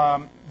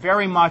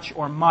very much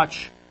or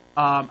much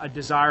a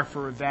desire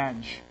for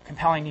revenge,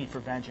 compelling need for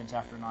vengeance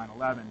after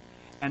 9/11.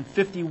 And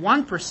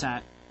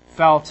 51%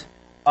 felt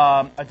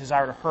a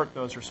desire to hurt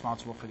those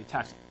responsible for the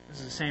attacks. This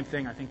is the same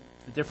thing. I think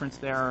the difference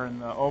there in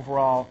the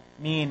overall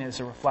mean is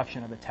a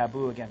reflection of the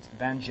taboo against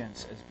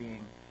vengeance as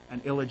being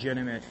an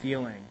illegitimate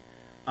feeling.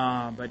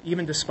 But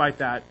even despite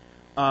that,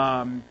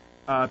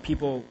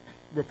 people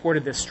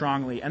reported this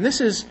strongly. And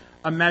this is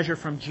a measure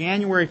from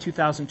January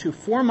 2002,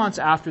 4 months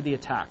after the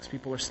attacks.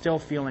 People are still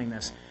feeling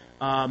this.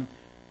 I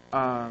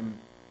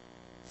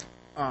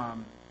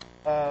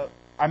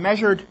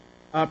measured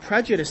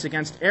prejudice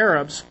against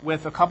Arabs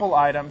with a couple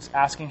items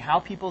asking how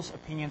people's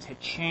opinions had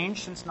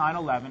changed since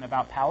 9/11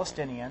 about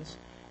Palestinians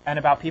and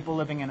about people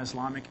living in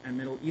Islamic and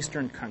Middle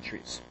Eastern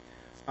countries.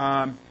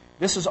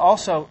 This is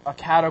also a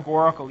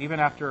categorical, even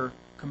after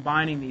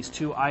combining these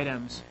 2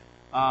 items,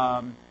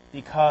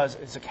 because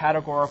it's a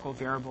categorical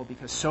variable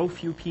because so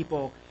few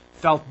people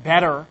felt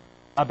better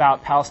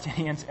about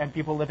Palestinians and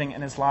people living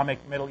in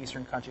Islamic Middle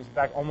Eastern countries. In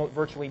fact, almost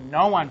virtually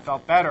no one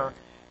felt better.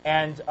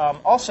 And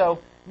also,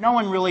 no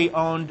one really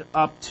owned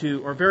up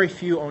to, or very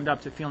few owned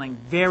up to feeling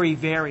very,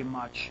 very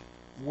much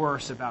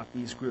worse about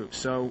these groups.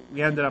 So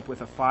we ended up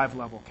with a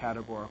 5-level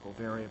categorical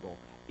variable,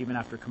 even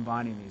after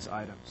combining these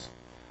items.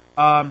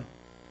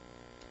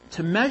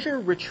 To measure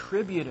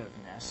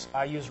retributiveness,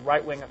 I use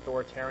right-wing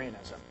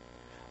authoritarianism.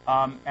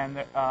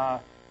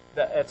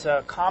 It's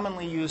a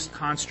commonly used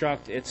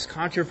construct. It's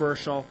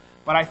controversial,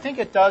 but I think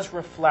it does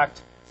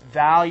reflect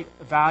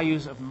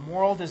values of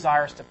moral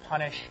desires to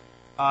punish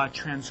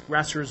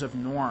transgressors of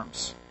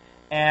norms.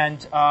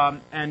 And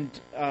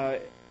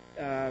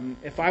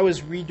if I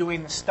was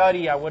redoing the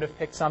study, I would have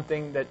picked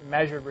something that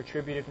measured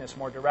retributiveness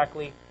more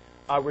directly.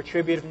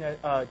 Retributiveness,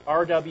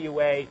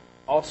 RWA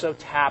also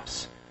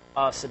taps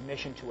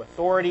submission to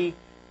authority,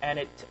 and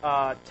it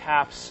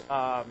taps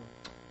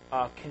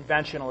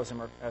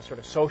conventionalism or sort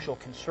of social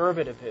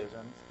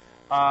conservatism.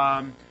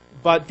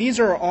 But these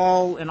are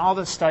all, in all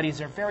the studies,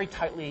 they're very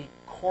tightly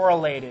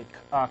correlated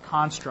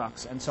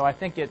constructs. And so I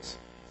think it's,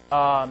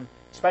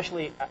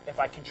 especially if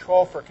I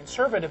control for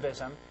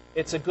conservatism,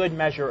 it's a good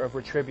measure of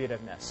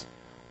retributiveness.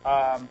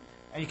 And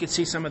you can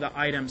see some of the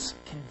items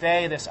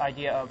convey this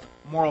idea of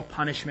moral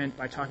punishment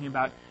by talking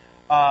about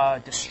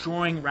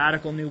destroying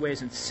radical new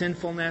ways in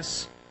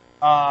sinfulness,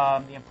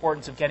 the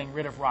importance of getting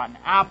rid of rotten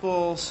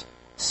apples,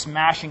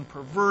 smashing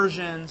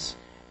perversions,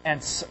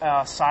 and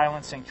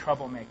silencing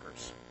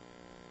troublemakers.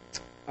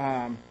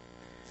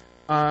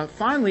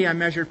 Finally, I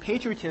measured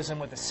patriotism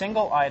with a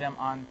single item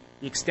on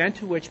the extent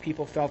to which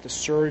people felt a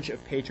surge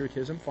of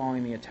patriotism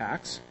following the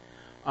attacks.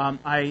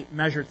 I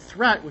measured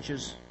threat, which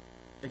is,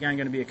 again,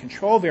 going to be a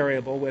control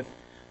variable, with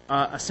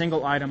a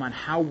single item on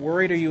how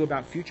worried are you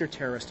about future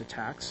terrorist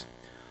attacks.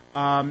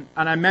 And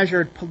I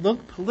measured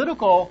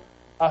political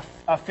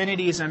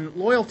affinities and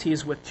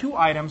loyalties with 2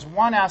 items,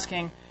 one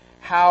asking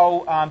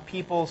how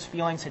people's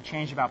feelings had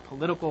changed about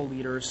political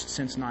leaders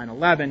since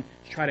 9/11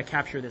 to try to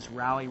capture this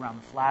rally around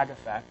the flag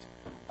effect,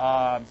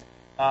 and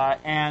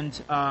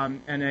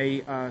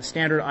a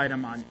standard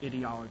item on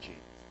ideology.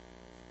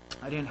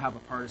 I didn't have a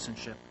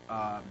partisanship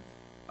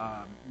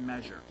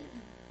measure.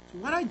 So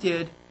what I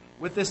did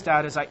with this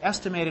data is I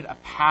estimated a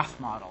path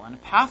model,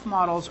 and path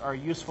models are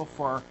useful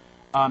for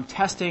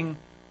testing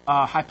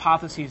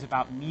hypotheses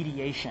about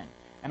mediation.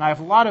 And I have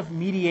a lot of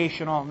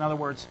mediational, in other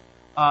words,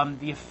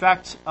 the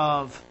effect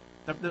of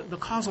the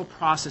causal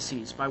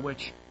processes by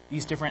which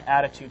these different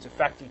attitudes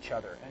affect each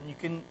other. And you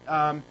can,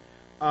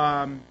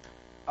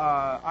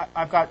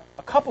 I've got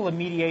a couple of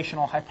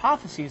mediational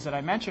hypotheses that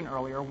I mentioned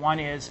earlier. One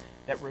is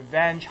that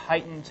revenge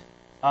heightened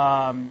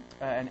an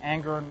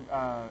anger,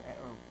 or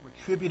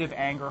retributive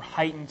anger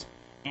heightened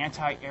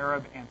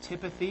anti-Arab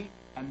antipathy,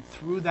 and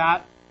through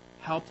that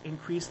helped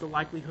increase the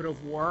likelihood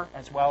of war,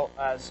 as well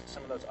as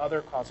some of those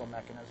other causal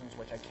mechanisms,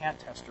 which I can't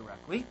test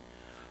directly.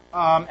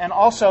 And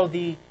also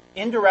the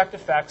indirect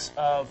effects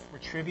of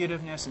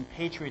retributiveness and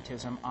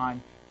patriotism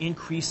on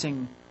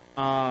increasing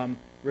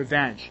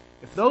revenge.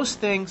 If those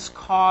things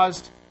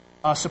caused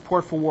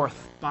support for war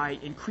by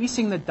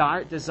increasing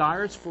the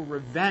desires for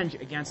revenge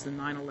against the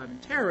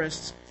 9/11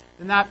 terrorists,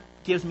 then that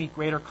gives me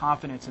greater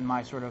confidence in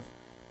my sort of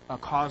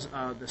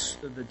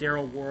the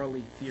Darrell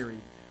Worley theory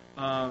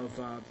of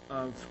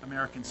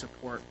American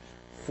support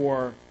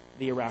for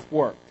the Iraq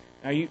War.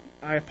 Now,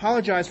 I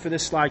apologize for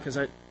this slide because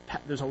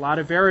there's a lot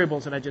of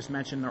variables that I just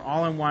mentioned. They're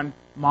all in one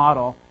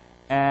model,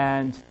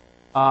 and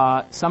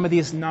some of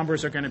these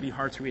numbers are going to be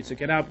hard to read, so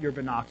get out your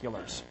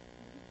binoculars.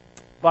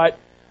 But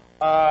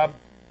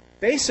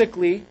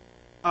basically,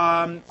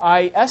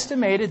 I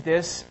estimated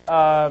this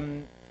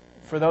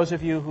for those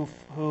of you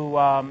who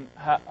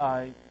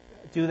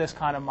do this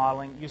kind of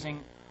modeling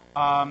using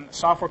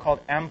software called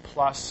M+.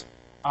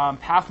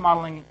 Path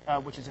modeling,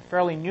 which is a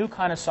fairly new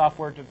kind of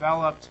software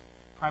developed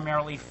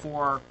primarily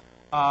for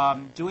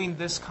doing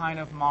this kind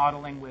of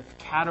modeling with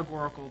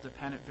categorical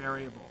dependent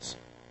variables,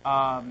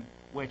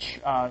 which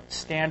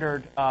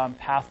standard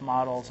path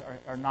models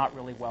are not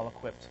really well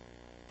equipped.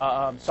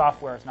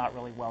 Software is not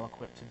really well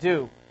equipped to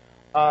do.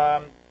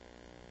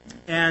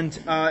 And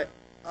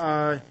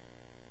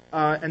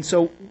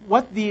so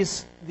what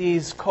these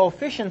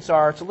coefficients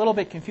are, it's a little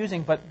bit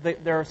confusing, but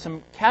there are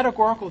some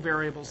categorical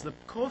variables. The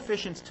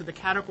coefficients to the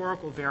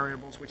categorical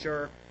variables, which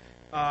are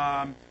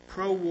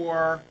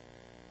pro-war,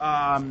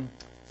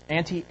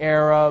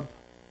 anti-Arab,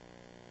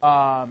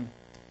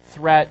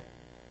 threat,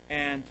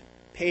 and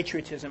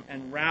patriotism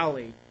and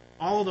rally,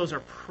 all of those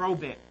are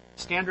pro-bit,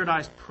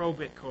 standardized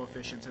pro-bit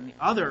coefficients, and the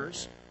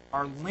others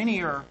are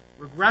linear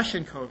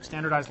regression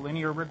standardized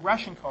linear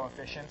regression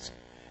coefficients.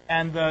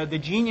 And the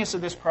genius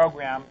of this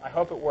program, I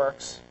hope it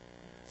works.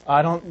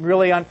 I don't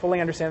really fully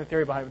understand the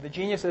theory behind it, but the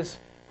genius of this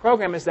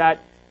program is that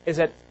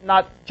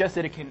not just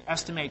that it can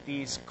estimate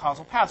these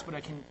causal paths, but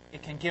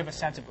it can give a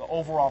sense of the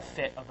overall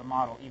fit of the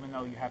model, even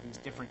though you have these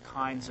different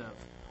kinds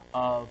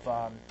of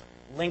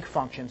link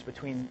functions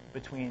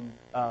between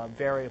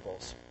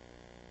variables.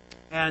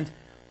 And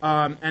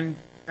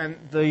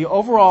the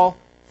overall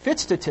fit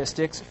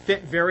statistics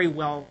fit very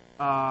well,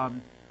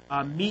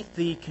 meet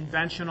the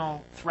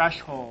conventional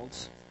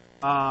thresholds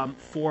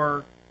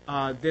for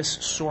this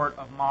sort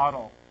of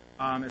model.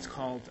 It's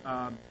called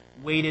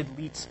weighted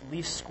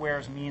least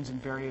squares, means,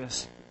 and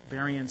variance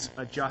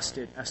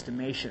adjusted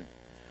estimation.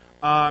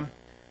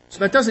 So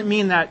that doesn't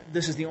mean that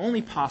this is the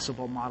only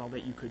possible model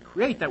that you could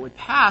create that would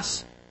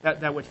pass,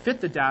 that would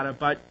fit the data,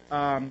 but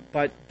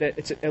that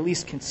it's at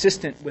least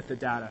consistent with the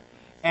data.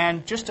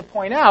 And just to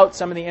point out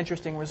some of the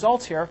interesting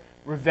results here,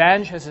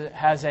 revenge has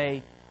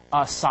a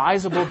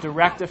sizable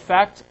direct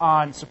effect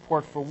on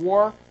support for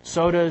war.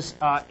 So does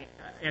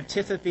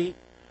antipathy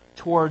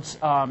towards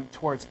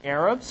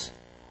Arabs.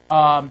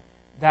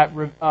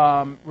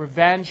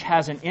 Revenge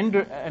has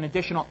an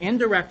additional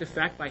indirect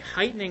effect by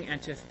heightening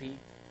antipathy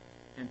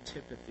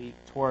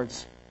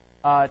towards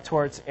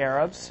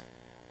Arabs.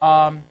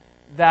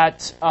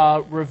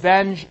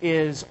 Revenge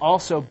is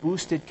also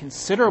boosted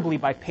considerably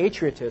by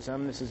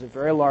patriotism. This is a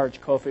very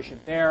large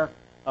coefficient there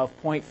of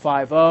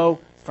 0.50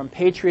 from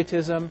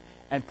patriotism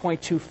and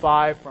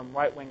 0.25 from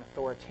right-wing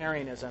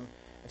authoritarianism.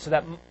 So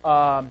that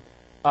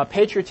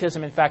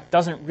patriotism, in fact,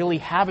 doesn't really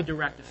have a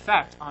direct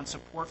effect on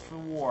support for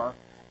war,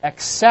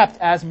 except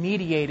as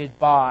mediated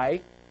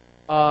by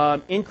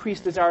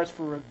increased desires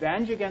for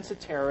revenge against the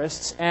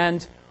terrorists,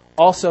 and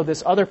also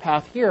this other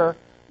path here,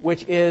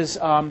 which is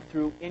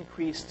through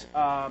increased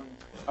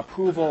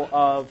approval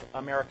of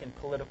American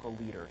political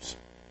leaders.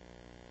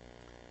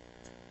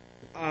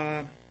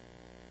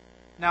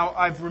 Now,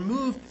 I've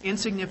removed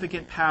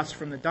insignificant paths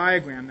from the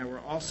diagram that were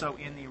also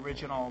in the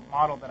original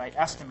model that I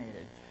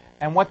estimated.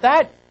 And what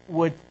that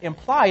would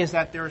imply is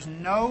that there's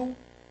no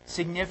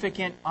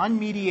significant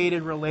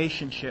unmediated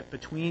relationship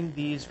between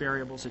these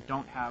variables that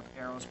don't have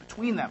arrows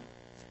between them,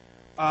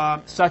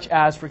 such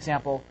as, for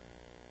example,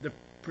 the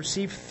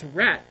perceived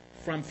threat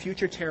from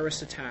future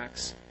terrorist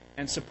attacks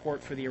and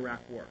support for the Iraq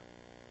War.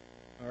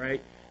 All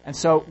right? And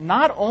so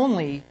not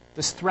only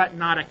does threat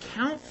not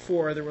account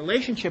for the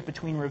relationship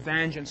between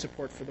revenge and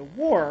support for the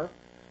war,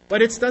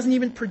 but it doesn't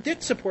even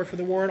predict support for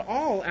the war at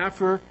all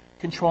after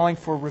controlling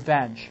for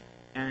revenge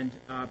and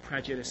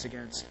prejudice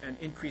against and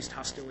increased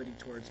hostility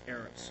towards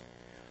Arabs.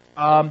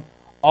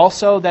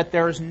 Also, that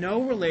there is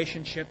no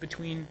relationship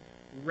between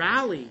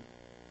rally,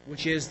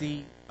 which is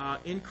the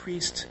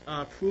increased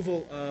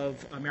approval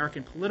of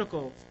American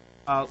political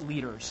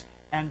leaders,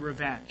 and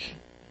revenge.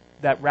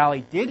 That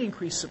rally did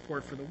increase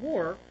support for the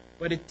war,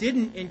 but it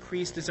didn't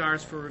increase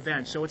desires for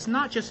revenge. So it's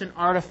not just an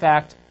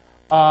artifact,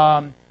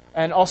 and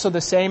also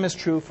the same is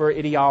true for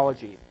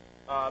ideology,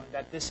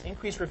 that this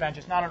increased revenge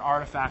is not an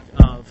artifact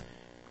of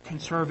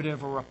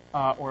conservative or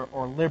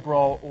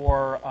liberal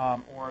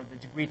or the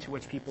degree to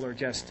which people are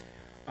just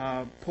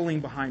pulling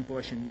behind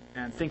Bush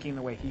and thinking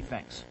the way he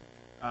thinks,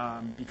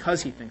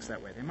 because he thinks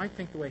that way. They might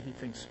think the way he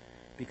thinks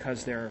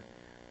because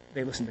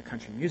they listen to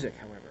country music,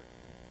 however.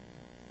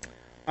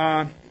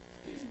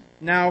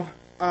 Now,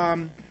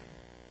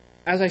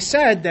 as I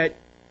said, that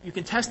you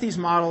can test these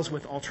models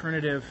with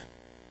alternative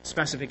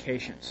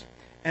specifications.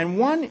 And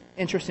one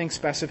interesting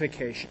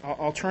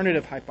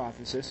alternative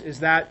hypothesis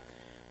is that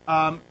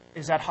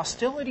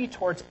hostility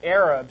towards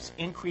Arabs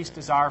increased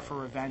desire for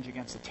revenge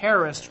against the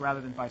terrorists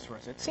rather than vice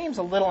versa. It seems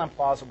a little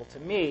implausible to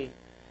me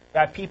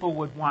that people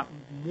would want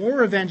more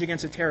revenge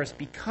against the terrorists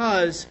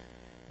because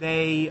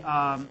they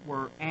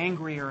were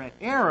angrier at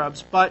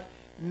Arabs, but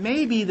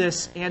maybe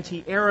this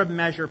anti-Arab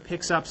measure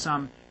picks up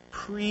some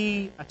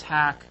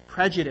pre-attack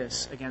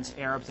prejudice against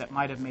Arabs that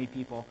might have made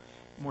people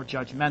more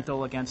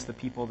judgmental against the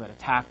people that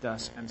attacked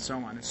us, and so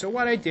on. And so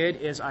what I did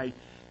is I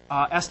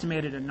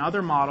estimated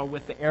another model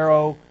with the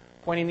arrow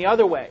pointing the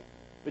other way,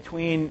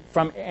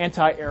 from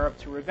anti-Arab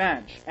to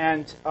revenge.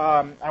 And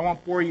I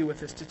won't bore you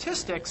with the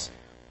statistics,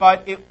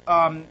 but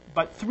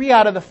 3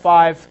 out of the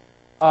 5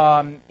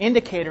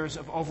 indicators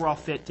of overall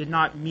fit did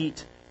not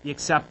meet the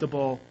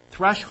acceptable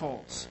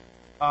thresholds,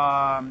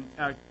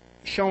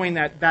 showing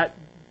that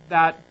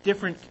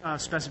different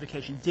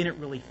specification didn't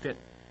really fit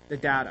the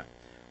data.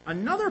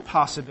 Another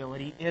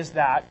possibility is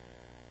that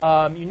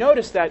you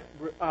notice that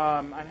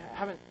I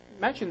haven't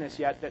mentioned this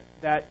yet,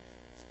 that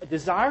a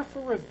desire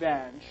for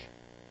revenge,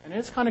 and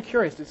it's kind of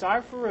curious,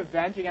 desire for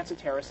revenge against a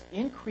terrorist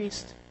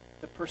increased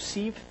the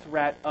perceived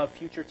threat of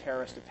future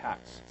terrorist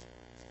attacks.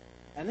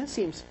 And this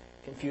seems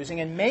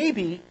confusing, and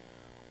maybe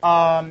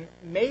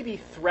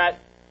threat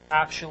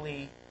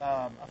actually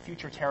of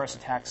future terrorist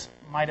attacks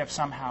might have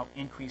somehow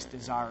increased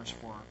desires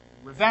for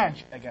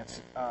revenge against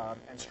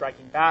and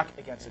striking back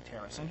against the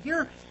terrorists. And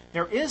here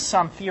there is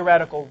some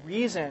theoretical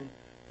reason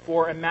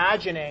for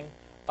imagining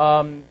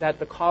that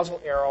the causal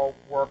arrow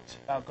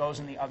goes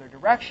in the other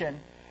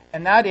direction,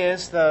 and that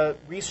is the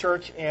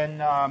research in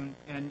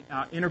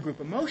intergroup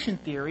emotion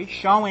theory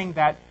showing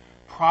that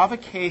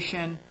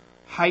provocation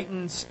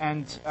heightens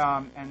and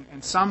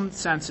in some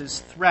senses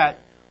threat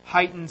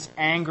heightens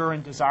anger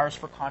and desires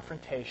for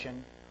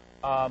confrontation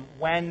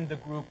when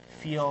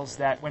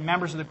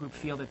members of the group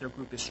feel that their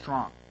group is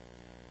strong.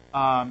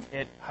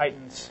 It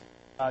heightens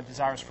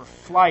desires for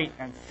flight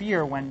and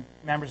fear when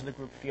members of the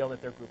group feel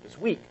that their group is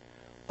weak.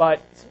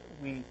 But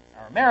we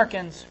are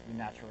Americans, we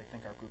naturally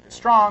think our group is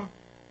strong.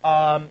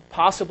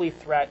 Possibly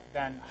threat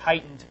then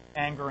heightened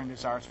anger and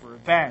desires for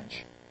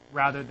revenge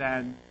rather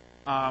than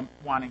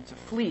wanting to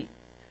flee.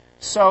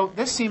 So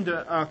this seemed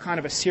a kind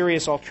of a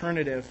serious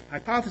alternative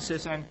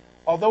hypothesis, and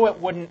although it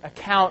wouldn't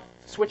account,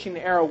 switching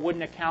the arrow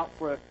wouldn't account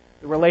for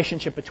the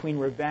relationship between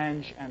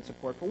revenge and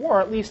support for war,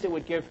 at least it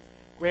would give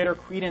greater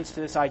credence to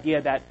this idea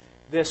that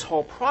this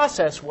whole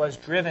process was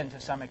driven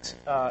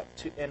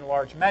in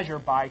large measure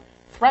by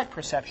threat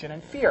perception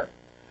and fear.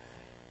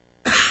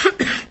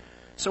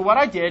 So what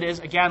I did is,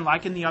 again,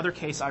 like in the other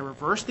case, I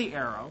reversed the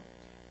arrow,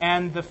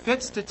 and the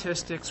fit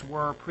statistics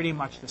were pretty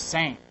much the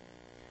same.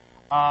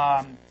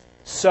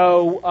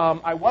 So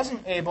I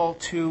wasn't able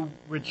to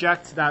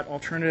reject that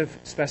alternative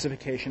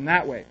specification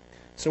that way.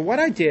 So what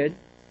I did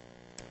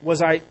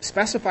was I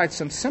specified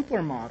some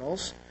simpler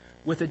models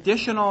with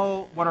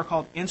additional what are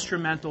called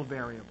instrumental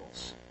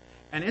variables.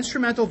 And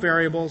instrumental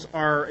variables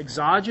are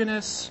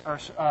exogenous,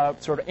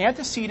 sort of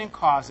antecedent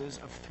causes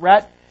of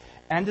threat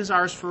and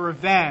desires for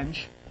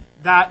revenge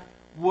that,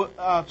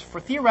 for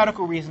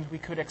theoretical reasons, we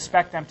could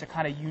expect them to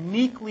kind of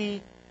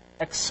uniquely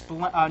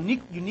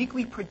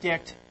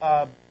predict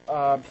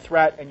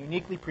threat and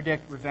uniquely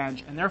predict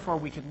revenge, and therefore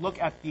we could look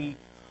at the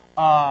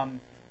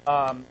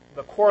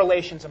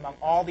correlations among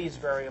all these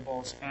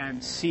variables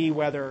and see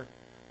whether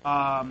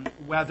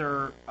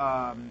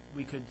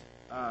we could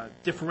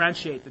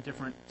differentiate the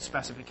different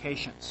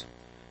specifications.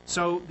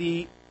 So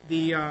the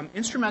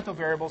instrumental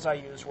variables I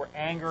used were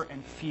anger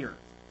and fear.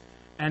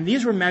 And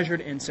these were measured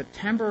in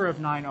September of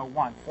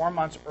 901, 4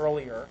 months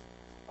earlier.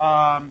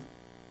 And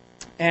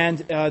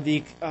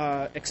the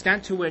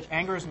extent to which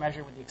anger is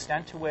measured with the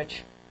extent to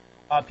which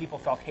people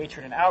felt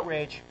hatred and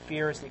outrage.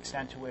 Fear is the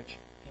extent to which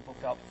people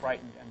felt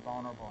frightened and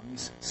vulnerable. And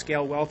these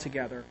scale well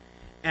together.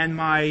 And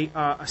my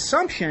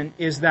assumption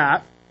is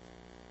that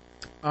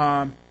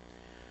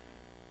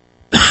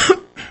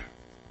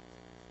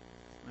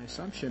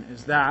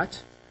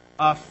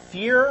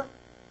fear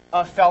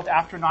felt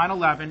after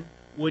 9/11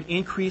 would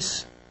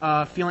increase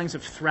feelings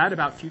of threat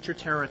about future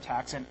terror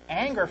attacks, and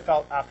anger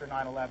felt after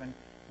 9/11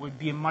 would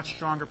be a much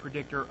stronger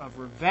predictor of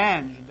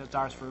revenge and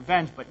desires for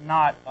revenge, but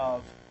not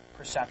of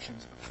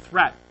perceptions of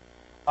threat.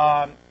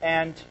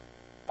 And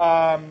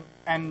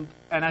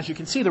as you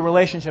can see, the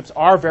relationships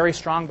are very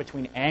strong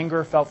between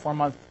anger felt 4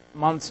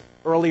 months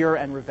earlier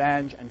and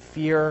revenge, and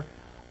fear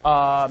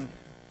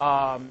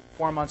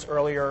 4 months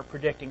earlier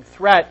predicting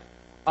threat.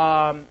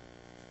 But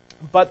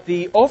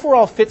the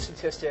overall fit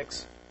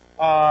statistics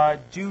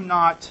do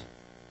not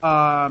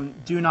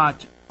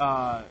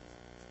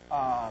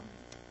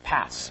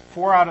pass.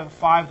 4 out of the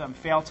 5 of them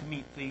fail to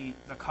meet the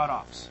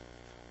cutoffs.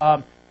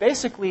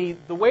 Basically,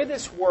 the way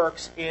this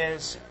works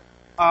is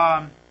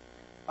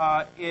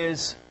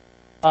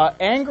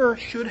anger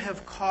should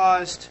have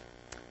caused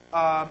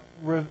that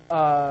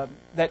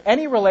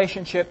any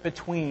relationship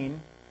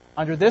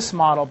under this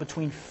model,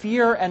 between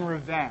fear and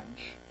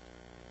revenge,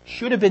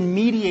 should have been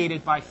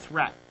mediated by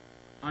threat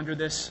under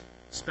this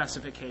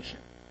specification,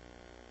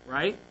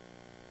 right?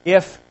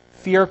 If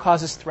fear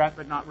causes threat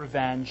but not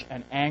revenge,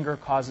 and anger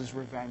causes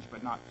revenge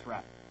but not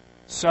threat.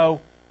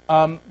 So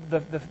the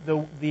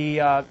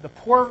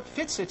poor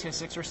fit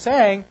statistics are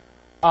saying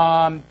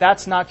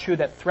that's not true.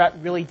 That threat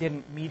really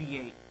didn't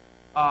mediate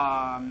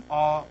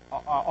all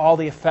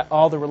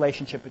the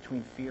relationship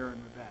between fear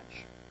and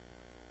revenge.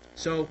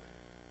 So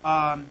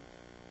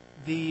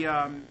the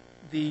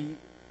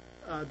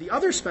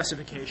other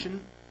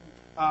specification,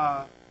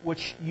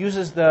 which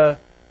uses the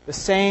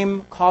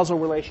same causal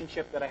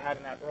relationship that I had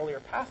in that earlier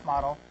path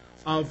model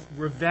of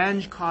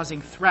revenge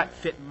causing threat,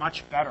 fit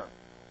much better.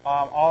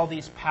 All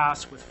these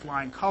pass with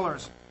flying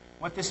colors.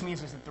 What this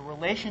means is that the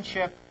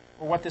relationship,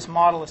 or what this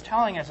model is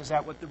telling us, is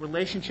that what the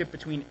relationship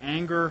between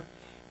anger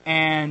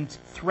and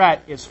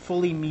threat is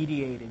fully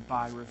mediated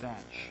by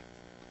revenge.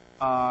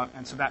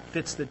 And so that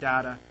fits the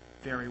data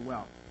very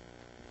well.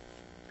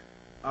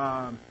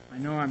 I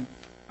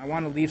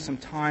want to leave some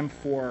time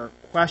for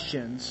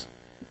questions.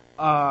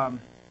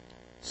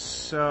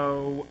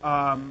 So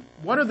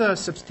what are the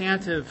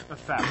substantive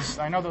effects?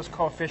 I know those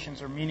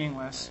coefficients are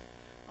meaningless,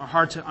 are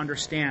hard to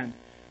understand.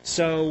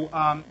 So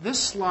this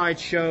slide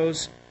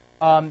shows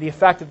the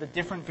effect of the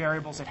different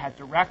variables that had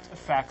direct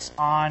effects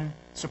on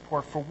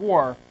support for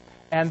war.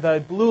 And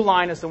the blue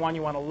line is the one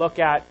you want to look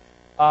at.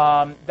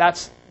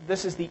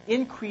 This is the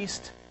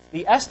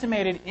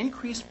estimated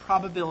increased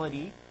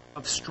probability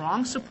of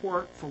strong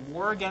support for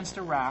war against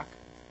Iraq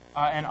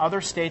and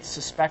other states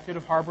suspected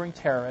of harboring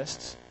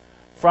terrorists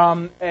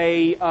from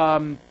a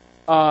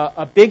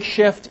big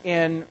shift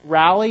in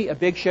rally, a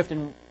big shift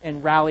in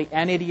rally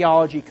and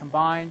ideology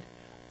combined,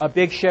 a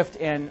big shift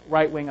in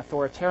right-wing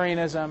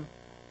authoritarianism.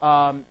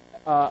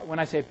 When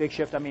I say a big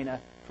shift, I mean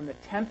from the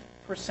 10th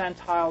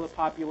percentile of the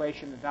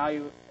population, the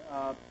value,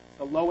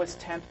 the lowest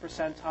 10th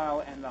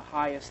percentile, and the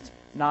highest,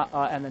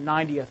 and the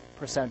 90th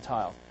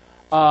percentile.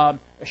 A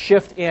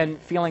shift in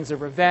feelings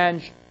of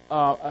revenge,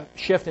 a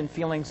shift in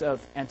feelings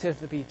of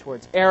antipathy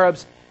towards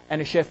Arabs,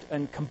 and a shift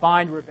in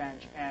combined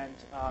revenge and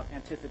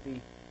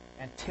antipathy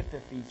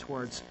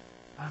towards,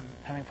 I'm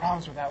having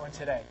problems with that one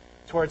today,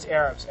 towards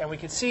Arabs. And we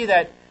can see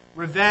that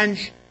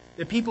revenge,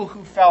 the people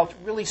who felt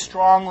really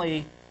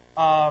strongly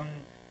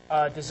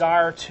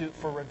desire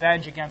for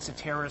revenge against the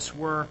terrorists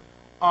were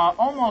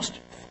almost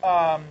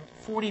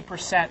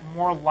 40%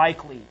 more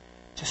likely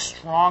to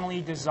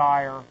strongly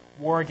desire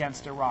war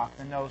against Iraq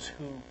than those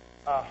who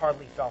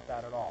hardly felt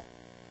that at all.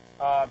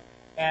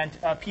 And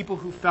people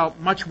who felt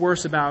much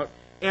worse about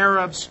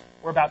Arabs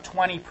were about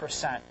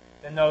 20%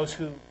 than those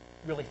who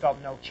really felt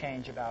no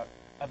change about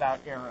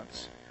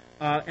Arabs.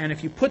 And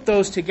if you put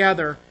those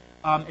together,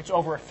 it's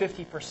over a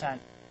 50%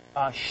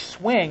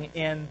 swing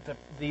in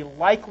the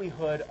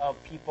likelihood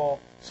of people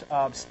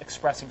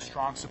expressing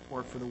strong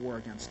support for the war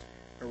against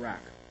Iraq.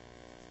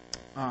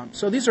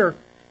 So these are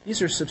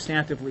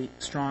substantively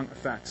strong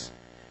effects.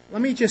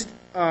 Let me just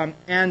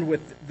end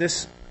with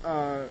this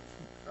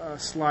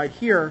slide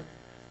here.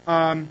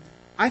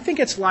 I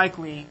think it's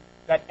likely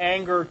that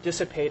anger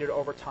dissipated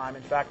over time.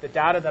 In fact, the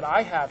data that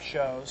I have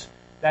shows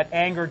that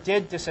anger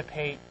did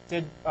dissipate,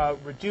 did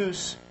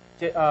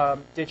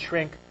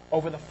shrink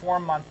over the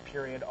 4-month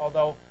period,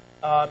 although,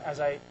 as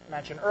I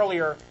mentioned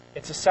earlier,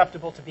 it's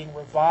susceptible to being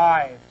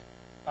revived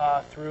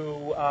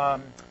through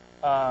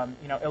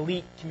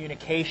elite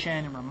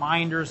communication and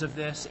reminders of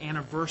this,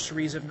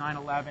 anniversaries of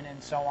 9/11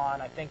 and so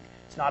on. I think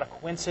it's not a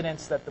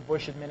coincidence that the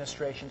Bush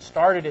administration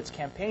started its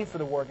campaign for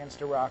the war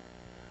against Iraq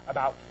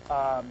about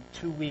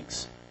 2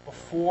 weeks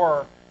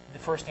before the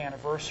first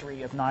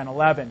anniversary of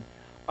 9/11.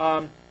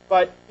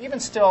 But even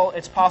still,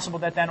 it's possible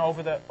that then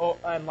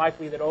and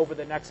likely that over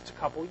the next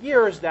couple of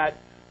years that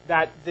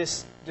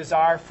this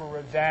desire for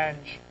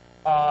revenge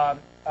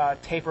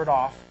tapered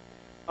off.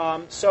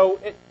 So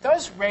it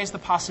does raise the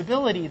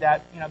possibility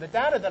that, the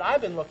data that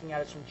I've been looking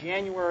at is from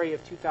January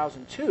of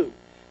 2002,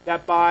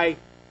 that by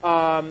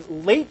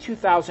late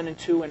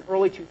 2002 and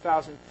early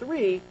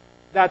 2003,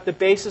 that the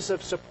basis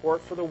of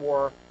support for the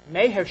war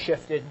may have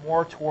shifted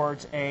more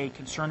towards a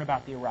concern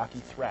about the Iraqi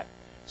threat,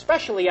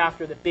 especially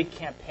after the big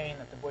campaign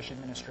that the Bush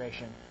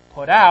administration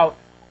put out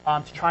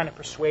to trying to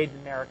persuade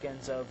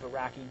Americans of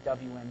Iraqi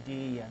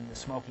WMD and the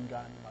smoking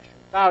gun, the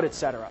mushroom cloud,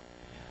 etc.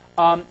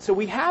 So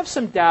we have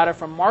some data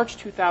from March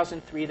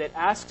 2003 that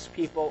asks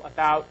people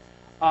about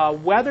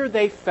whether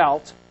they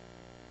felt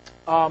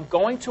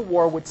going to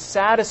war would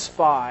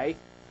satisfy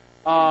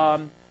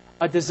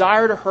a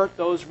desire to hurt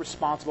those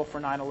responsible for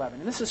 9/11.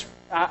 And this is,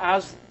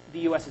 as the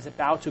U.S. is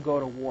about to go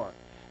to war.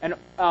 And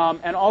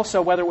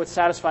also whether it would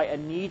satisfy a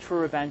need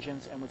for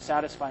revengeance and would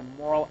satisfy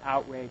moral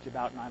outrage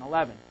about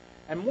 9/11.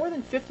 And more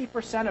than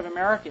 50% of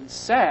Americans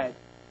said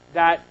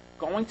that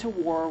going to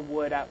war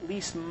would at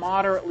least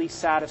moderately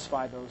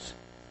satisfy those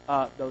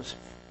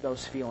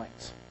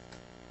feelings.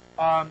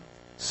 I'm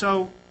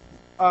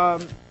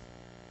going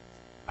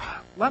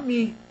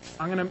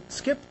to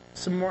skip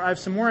some more. I have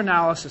some more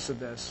analysis of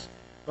this,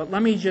 but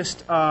let me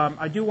just,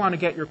 I do want to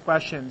get your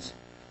questions.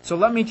 So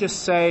let me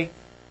just say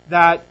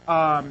that,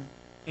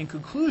 in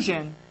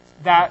conclusion,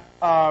 that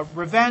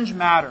revenge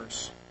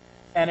matters.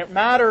 And it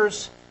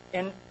matters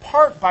in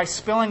part by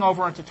spilling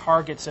over into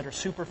targets that are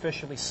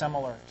superficially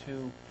similar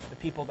to the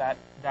people that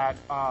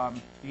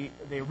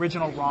the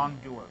original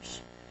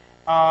wrongdoers.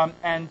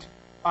 And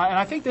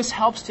I think this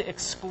helps to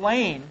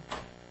explain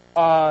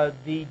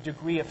the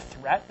degree of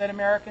threat that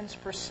Americans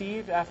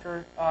perceived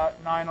after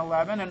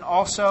 9/11, and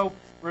also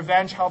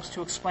revenge helps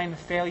to explain the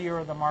failure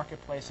of the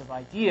marketplace of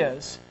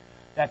ideas,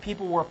 that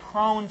people were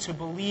prone to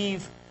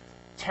believe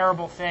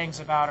terrible things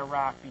about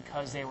Iraq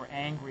because they were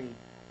angry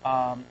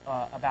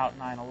about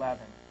 9/11,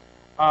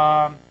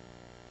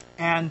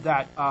 and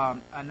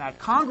that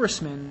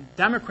congressmen,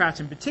 Democrats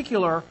in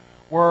particular,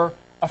 were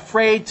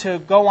afraid to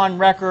go on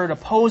record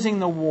opposing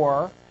the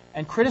war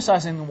and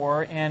criticizing the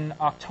war. In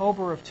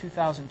October of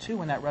 2002,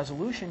 when that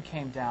resolution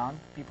came down,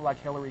 people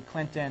like Hillary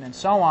Clinton and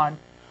so on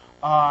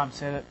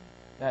said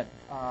that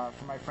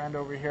for my friend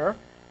over here,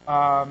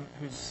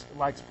 who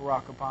likes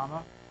Barack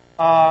Obama,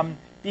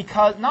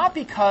 not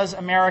because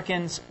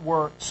Americans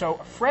were so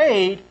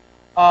afraid,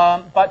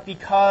 but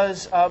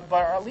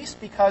at least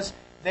because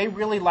they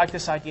really liked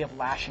this idea of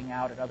lashing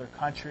out at other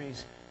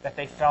countries that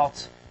they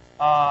felt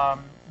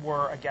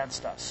were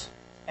against us.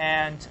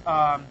 And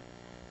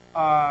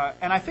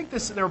I think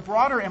there are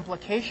broader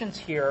implications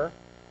here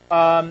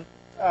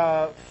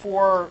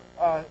for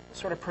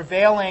sort of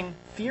prevailing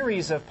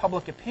theories of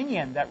public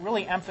opinion that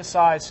really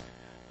emphasize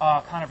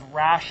kind of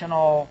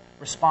rational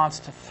response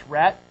to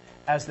threat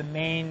as the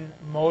main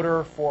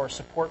motor for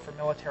support for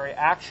military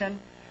action,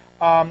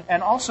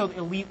 and also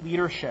elite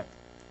leadership.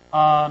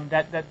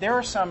 That there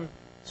are some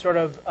sort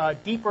of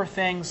deeper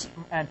things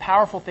and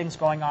powerful things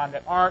going on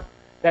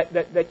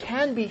that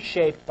can be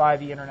shaped by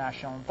the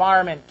international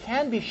environment,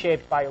 can be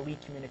shaped by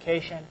elite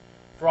communication.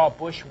 For all,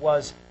 Bush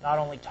was not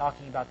only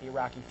talking about the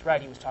Iraqi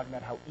threat, he was talking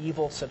about how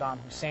evil Saddam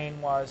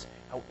Hussein was,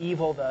 how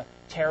evil the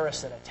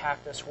terrorists that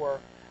attacked us were.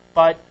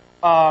 But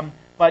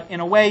in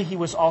a way, he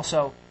was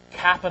also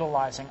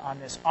capitalizing on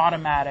this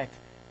automatic,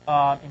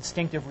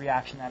 instinctive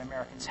reaction that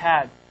Americans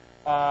had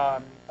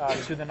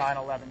to the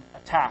 9/11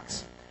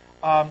 attacks.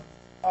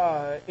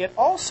 It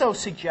also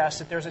suggests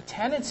that there's a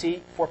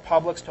tendency for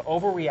publics to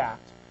overreact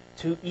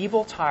to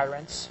evil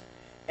tyrants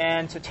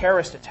and to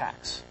terrorist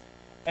attacks.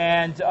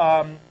 And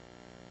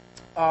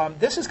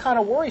this is kind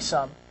of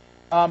worrisome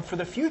for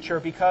the future,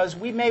 because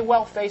we may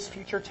well face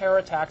future terror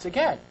attacks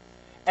again.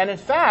 And in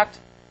fact,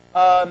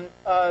 a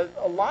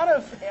lot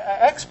of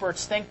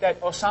experts think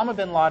that Osama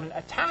bin Laden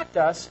attacked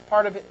us.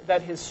 Part of it,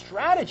 that his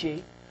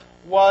strategy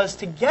was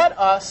to get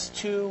us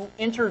to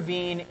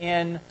intervene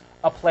in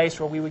a place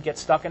where we would get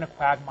stuck in a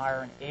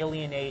quagmire and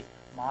alienate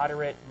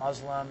moderate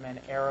Muslim and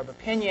Arab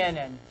opinion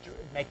and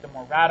make them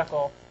more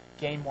radical,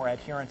 gain more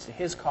adherence to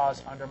his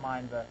cause,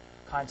 undermine the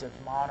kinds of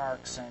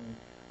monarchs and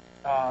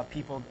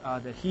people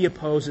that he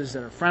opposes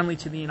that are friendly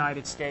to the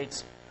United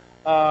States.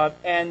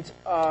 And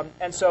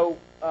so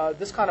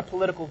this kind of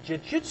political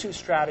jiu-jitsu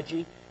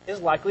strategy is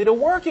likely to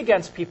work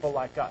against people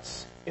like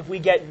us. If we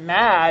get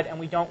mad and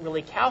we don't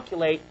really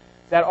calculate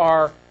that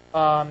our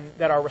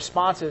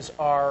responses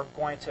are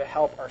going to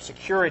help our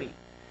security.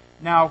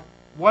 Now,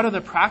 what are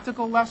the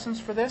practical lessons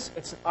for this?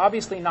 It's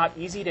obviously not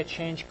easy to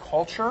change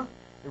culture,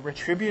 the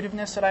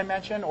retributiveness that I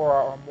mentioned, or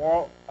our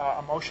moral,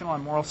 emotional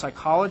and moral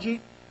psychology,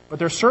 but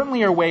there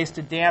certainly are ways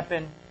to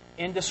dampen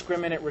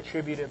indiscriminate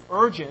retributive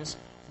urges.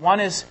 One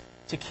is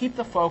to keep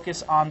the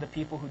focus on the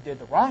people who did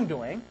the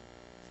wrongdoing,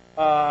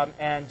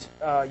 and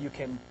you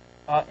can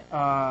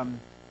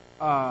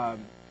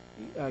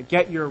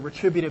get your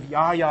retributive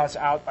yayas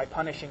out by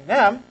punishing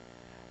them.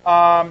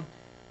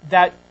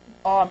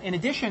 In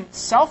addition,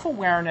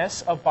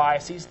 self-awareness of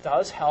biases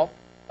does help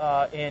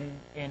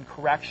in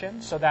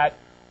correction, so that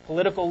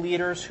political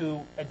leaders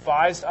who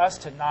advised us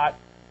to not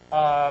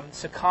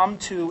succumb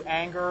to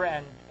anger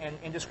and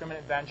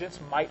indiscriminate vengeance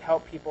might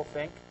help people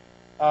think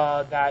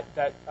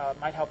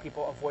might help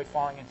people avoid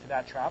falling into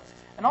that trap.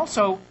 And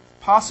also,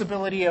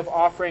 possibility of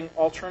offering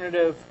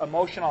alternative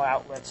emotional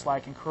outlets,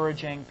 like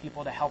encouraging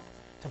people to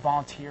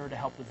volunteer to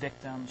help the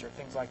victims or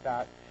things like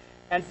that.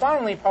 And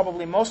finally,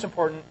 probably most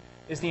important,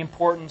 is the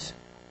importance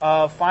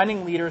of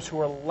finding leaders who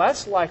are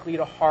less likely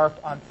to harp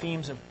on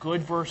themes of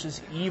good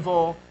versus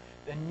evil,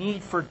 the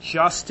need for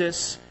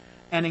justice,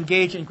 and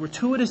engage in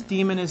gratuitous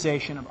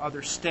demonization of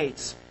other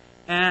states,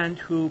 and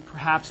who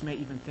perhaps may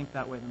even think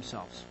that way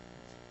themselves.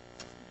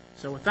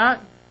 So with that,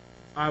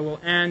 I will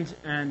end,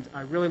 and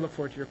I really look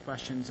forward to your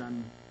questions.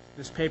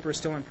 This paper is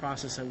still in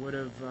process. I would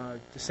have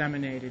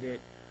disseminated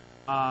it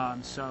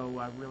So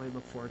I really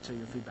look forward to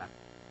your feedback.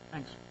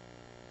 Thanks.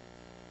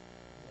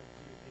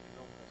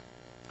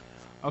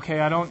 Okay,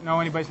 I don't know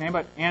anybody's name,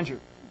 but Andrew.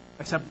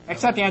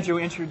 Except Andrew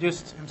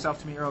introduced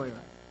himself to me earlier.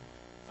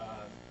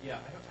 Yeah,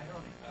 I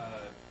don't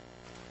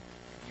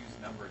use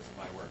numbers in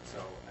my work, so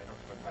I don't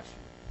have a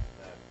question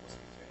that will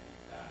speak to any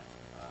of that.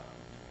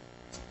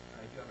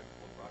 I do have a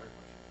couple broader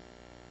questions.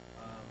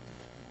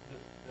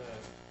 The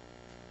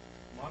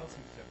model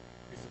seems to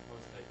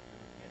presuppose that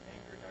you're looking at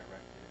anger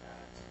directed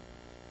at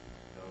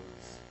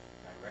those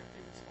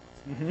directly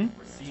responsible,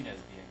 or seen as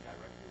being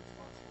directly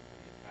responsible for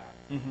the attack.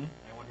 And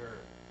I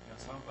wonder,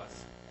 some of us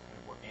kind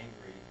of were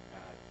angry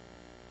at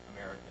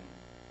American,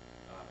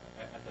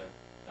 at the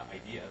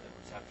idea, the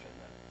perception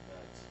that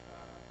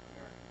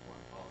American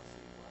foreign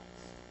policy was,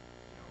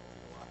 over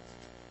the last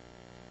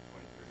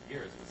 20, 30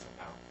 years, was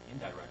somehow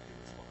indirectly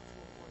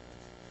responsible for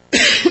this.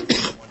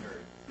 I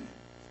wonder,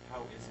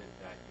 how is it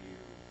that you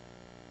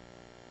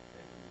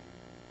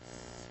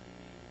see,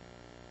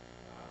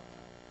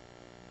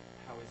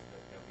 how is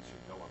it that we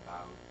should go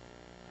about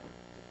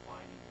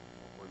defining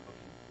what we're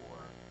looking for,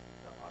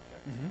 the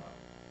object of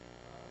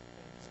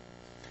things?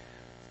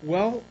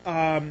 Well,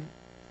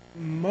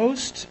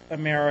 most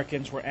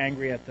Americans were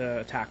angry at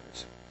the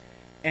attackers.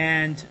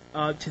 And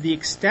to the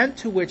extent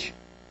to which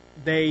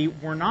they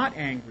were not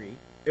angry,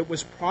 it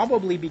was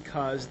probably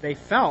because they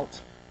felt,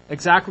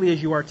 exactly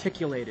as you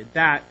articulated,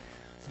 that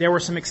there were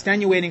some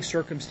extenuating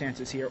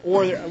circumstances here,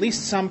 or at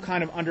least some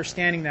kind of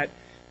understanding that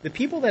the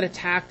people that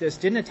attacked us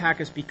didn't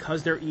attack us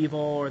because they're evil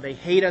or they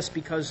hate us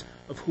because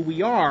of who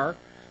we are,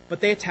 but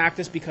they attacked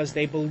us because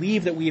they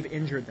believe that we have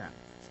injured them,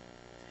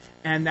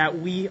 and that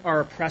we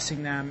are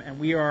oppressing them, and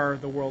we are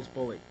the world's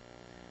bully.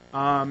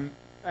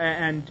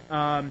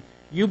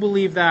 You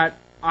believe that.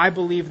 I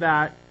believe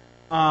that.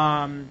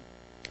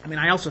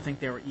 I also think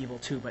they were evil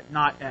too, but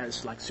not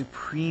as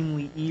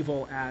supremely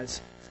evil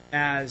as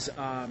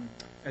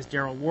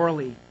Darrell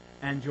Worley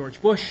and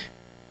George Bush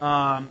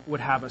would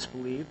have us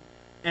believe.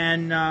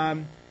 And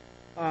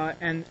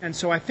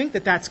so I think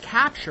that that's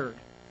captured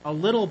a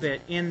little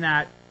bit in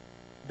that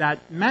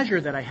measure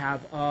that I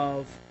have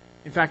of.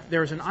 In fact,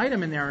 there's an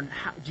item in there,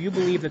 do you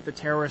believe that the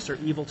terrorists are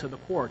evil to the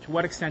core? To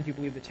what extent do you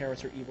believe the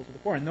terrorists are evil to the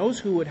core? And those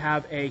who would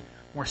have a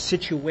more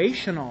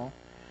situational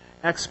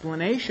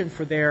explanation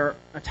for their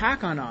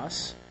attack on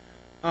us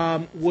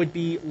would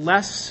be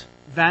less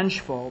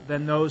vengeful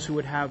than those who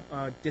would have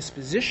a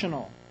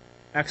dispositional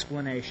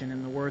explanation,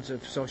 in the words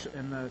of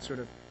in the sort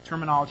of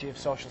terminology of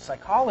social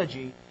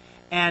psychology.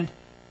 And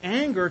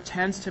anger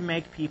tends to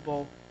make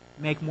people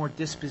make more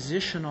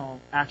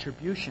dispositional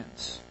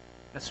attributions.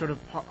 That sort of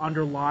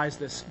underlies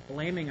this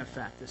blaming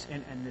effect,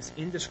 and this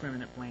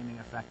indiscriminate blaming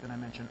effect that I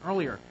mentioned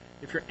earlier.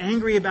 If you're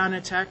angry about an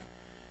attack,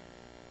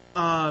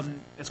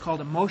 it's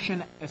called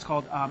emotion. It's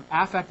called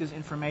affect is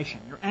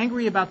information. You're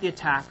angry about the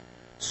attack,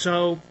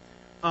 so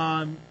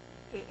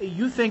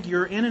you think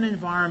you're in an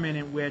environment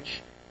in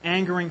which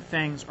angering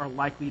things are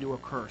likely to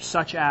occur,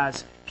 such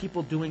as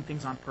people doing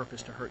things on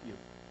purpose to hurt you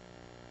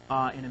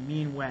in a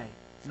mean way,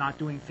 not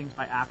doing things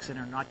by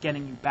accident, or not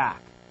getting you back,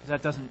 because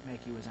that doesn't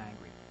make you as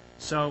angry.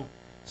 So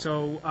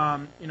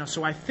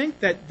I think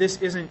that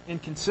this isn't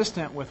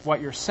inconsistent with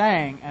what you're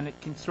saying, and it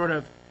can sort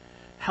of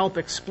help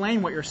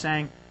explain what you're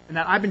saying, and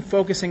that I've been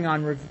focusing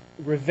on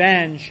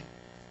revenge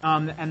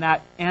and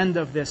that end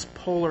of this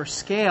polar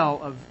scale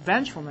of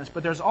vengefulness,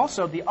 but there's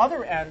also the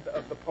other end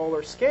of the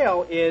polar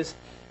scale is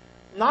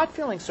not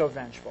feeling so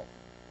vengeful,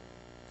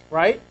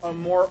 right? A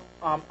more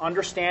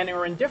understanding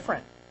or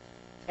indifferent,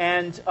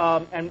 and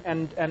so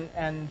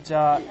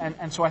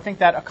I think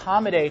that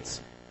accommodates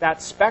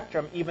that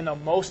spectrum, even though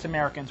most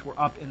Americans were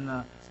up in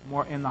the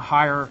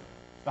higher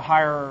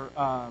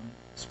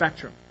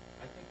spectrum.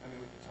 I think we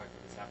can talk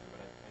about this after, but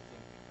I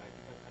think I'm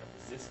kind of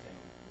resisting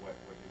what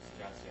you're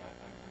suggesting.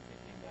 I'm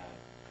thinking that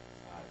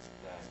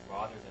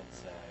rather than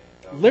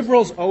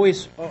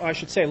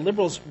say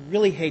liberals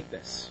really hate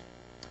this,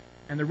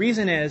 and the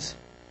reason is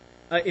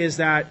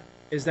that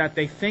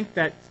they think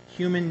that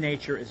human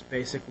nature is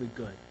basically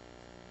good,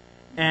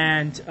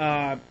 and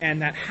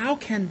that how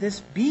can this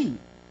be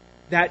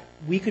that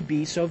we could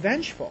be so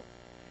vengeful,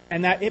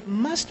 and that it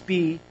must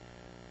be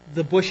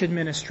the Bush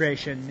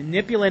administration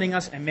manipulating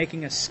us and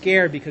making us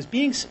scared, because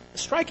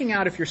striking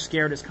out if you're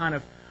scared is kind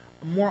of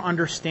a more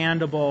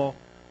understandable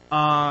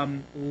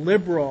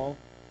liberal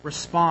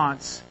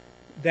response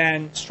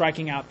than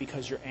striking out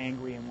because you're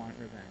angry and want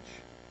revenge.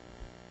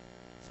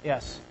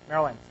 Yes,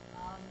 Marilyn.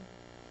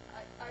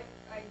 I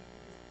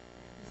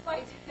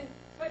despite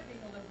being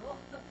a liberal,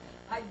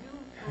 I do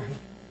believe in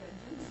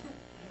vengeance,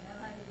 and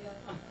I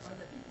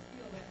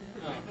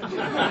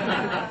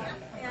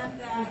and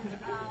that.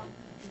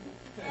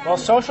 Well,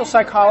 social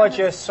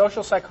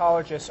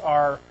psychologists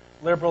are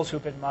liberals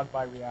who've been mugged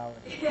by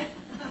reality.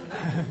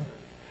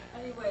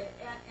 Anyway,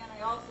 and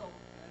I also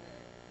think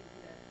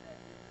that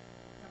the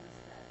premise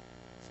that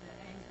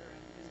anger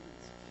and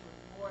vengeance were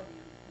more the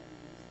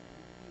independence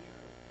than fear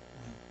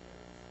is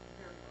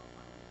very well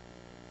founded.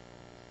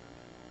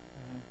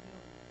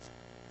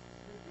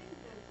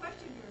 The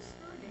question you're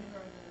skirting,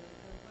 or the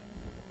one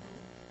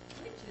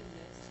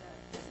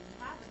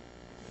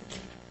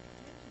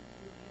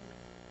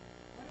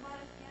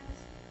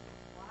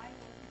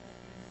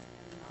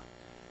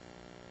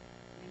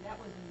that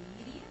was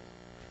immediate.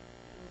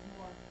 It was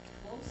more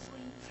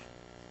closely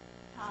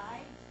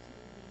tied to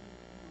the,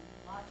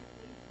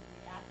 logically to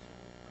the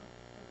actual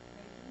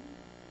perpetration,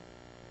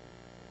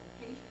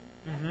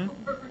 the actual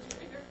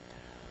perpetrator.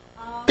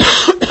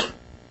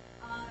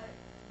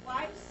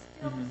 Why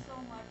still so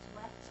much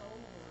left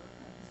over?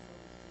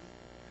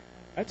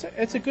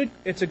 It's a good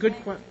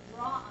question.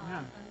 Yeah.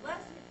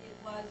 Unless it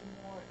was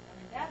more, I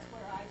mean, that's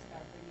where I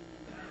start bringing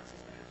in the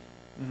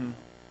consideration.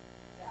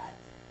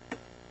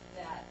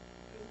 That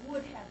it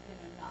would have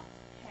been enough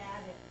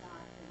had it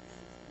not been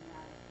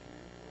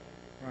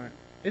systematic. Right.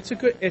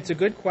 It's a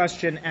good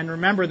question, and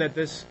remember that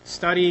this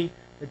study,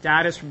 the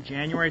data is from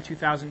January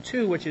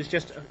 2002, which is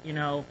just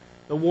the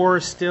war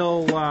is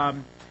still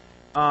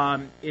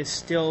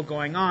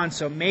going on.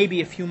 So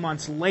maybe a few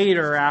months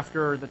later,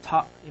 after let's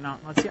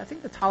see, I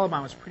think the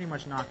Taliban was pretty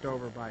much knocked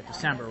over by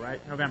December,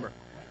 right? November.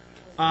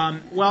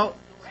 The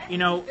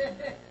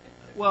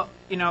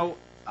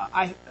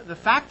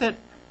fact that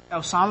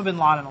Osama bin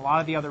Laden and a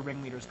lot of the other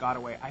ringleaders got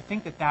away, I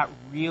think that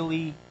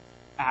really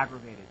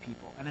aggravated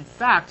people. And in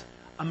fact,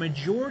 a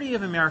majority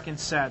of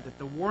Americans said that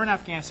the war in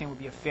Afghanistan would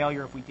be a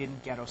failure if we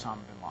didn't get Osama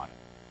bin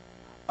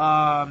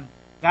Laden.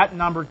 That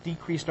number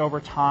decreased over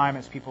time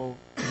as people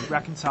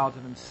reconciled to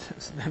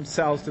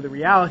themselves to the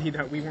reality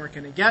that we weren't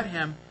going to get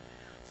him.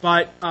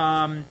 But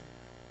I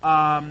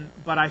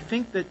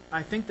think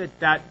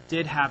that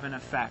did have an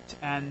effect,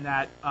 and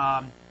that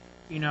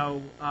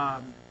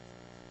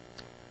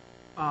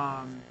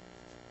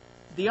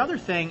the other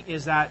thing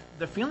is that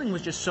the feeling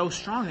was just so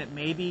strong that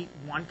maybe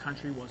one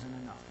country wasn't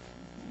enough,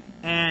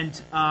 and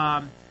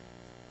I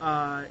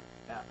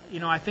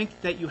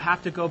think that you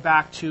have to go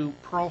back to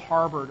Pearl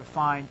Harbor to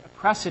find a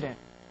precedent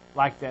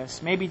like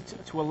this. Maybe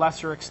to a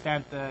lesser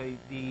extent, the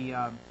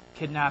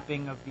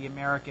kidnapping of the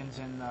Americans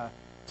in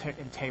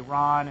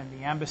Tehran and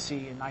the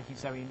embassy in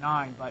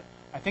 1979. But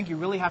I think you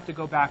really have to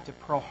go back to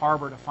Pearl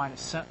Harbor to find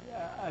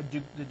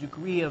the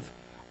degree of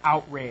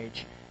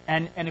outrage.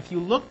 And if you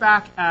look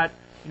back at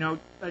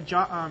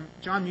John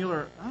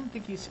Mueller, I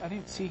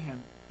didn't see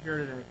him here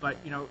today, but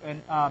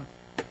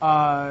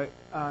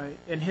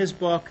in his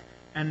book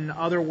and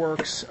other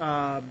works,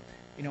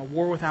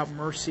 War Without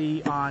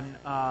Mercy on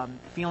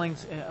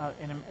feelings,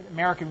 an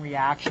American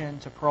reaction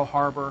to Pearl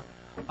Harbor,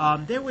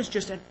 there was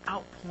just an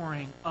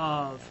outpouring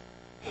of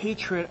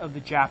hatred of the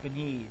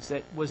Japanese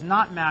that was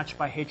not matched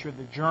by hatred of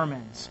the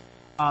Germans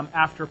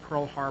after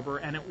Pearl Harbor,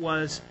 and it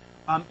was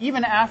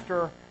even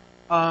after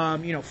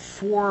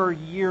 4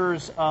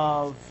 years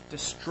of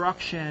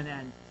destruction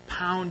and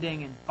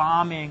pounding and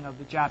bombing of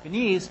the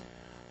Japanese.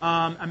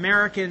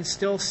 Americans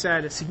still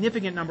said, a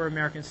significant number of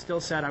Americans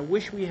still said, I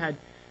wish we had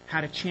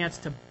a chance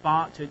to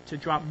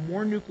drop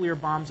more nuclear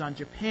bombs on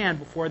Japan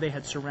before they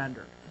had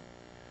surrendered.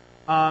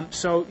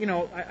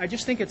 I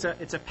just think it's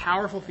a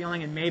powerful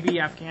feeling, and maybe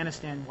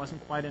Afghanistan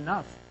wasn't quite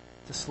enough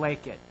to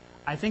slake it.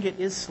 I think it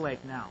is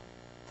slaked now,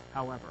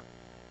 however.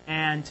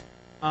 And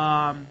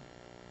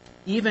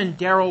even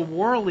Daryl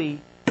Worley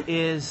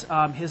is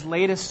his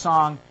latest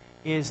song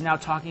is now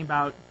talking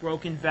about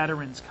broken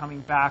veterans coming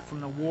back from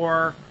the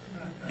war,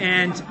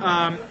 and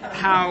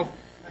how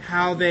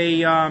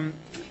they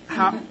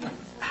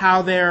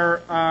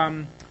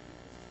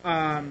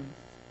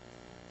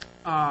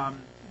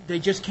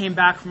just came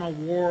back from a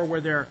war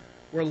where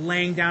we're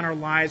laying down our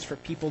lives for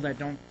people that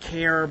don't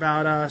care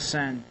about us,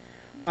 and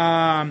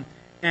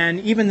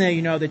even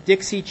the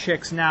Dixie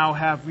Chicks now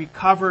have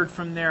recovered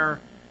from their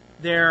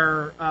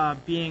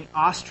being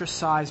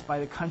ostracized by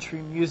the country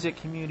music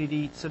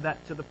community, to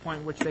the point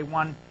in which they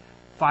won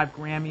 5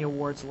 Grammy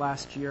Awards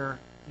last year.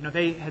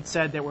 They had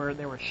said they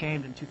were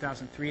ashamed in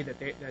 2003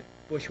 that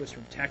Bush was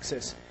from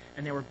Texas,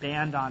 and they were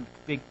banned on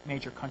big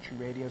major country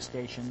radio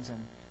stations,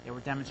 and there were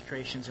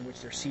demonstrations in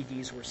which their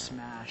CDs were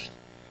smashed.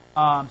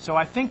 So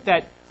I think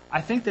that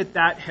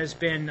has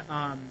been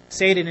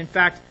sated. In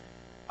fact,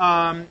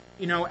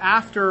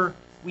 after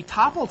we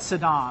toppled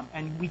Saddam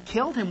and we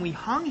killed him, we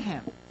hung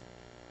him.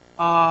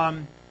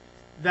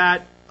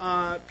 That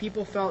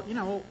people felt,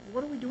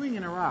 what are we doing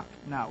in Iraq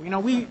now?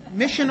 We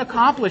mission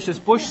accomplished, as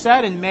Bush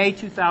said in May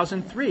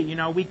 2003.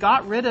 We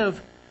got rid of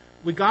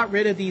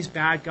these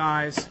bad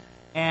guys,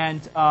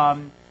 and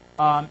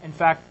in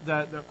fact,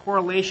 the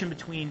correlation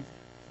between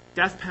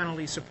death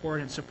penalty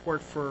support and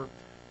support for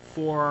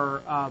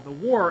the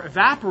war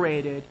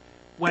evaporated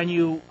when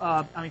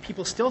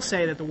people still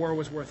say that the war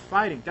was worth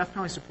fighting. Death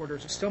penalty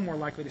supporters are still more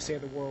likely to say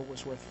the war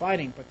was worth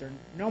fighting, but they're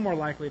no more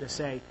likely to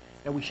say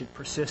that we should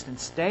persist and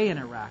stay in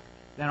Iraq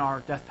than our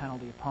death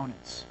penalty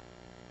opponents.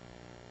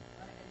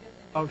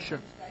 Oh,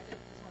 sure.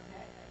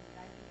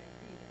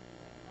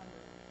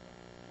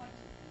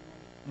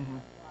 Mm-hmm.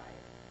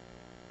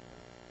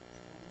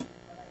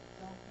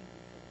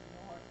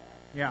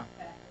 Yeah.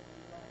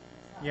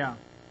 Yeah.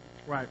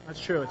 Right. That's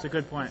true. It's a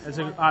good point. It's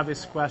an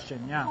obvious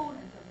question. Yeah.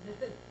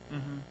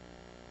 Mm-hmm.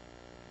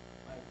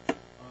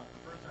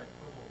 First, I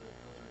quibble that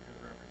those are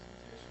good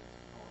representations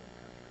of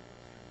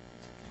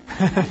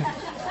country.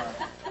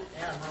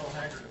 And Merle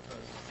Haggard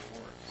opposes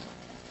divorce.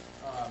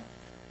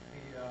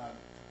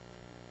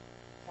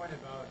 The point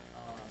about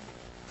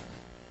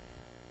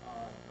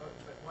but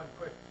one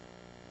quick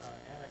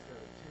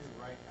anecdote too.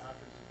 Right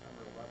after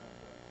September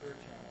 11th, the Clear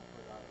Channel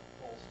put out a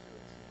pulse to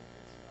its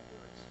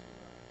networks to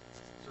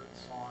certain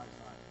songs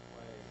not to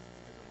play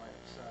because it might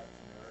upset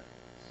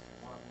Americans.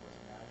 One of them was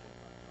Magic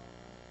by John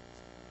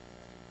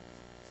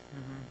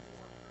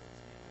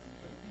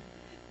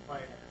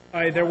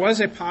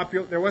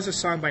Lennon. There was a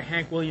song by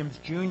Hank Williams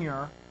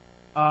Jr.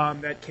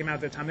 That came out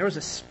at the time. There was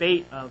a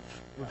spate of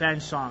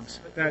revenge songs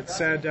that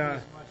said,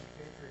 as much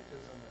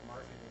patriotism and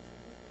marketing and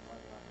making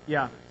money on it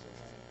yeah, as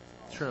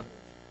anything else. true.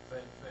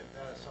 But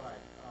that aside,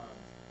 I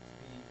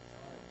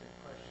wanted to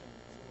question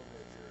a little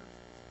bit your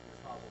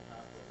causal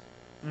pathways.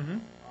 Mm-hmm.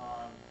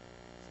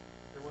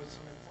 There was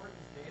some important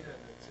data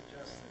that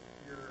suggests that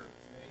fear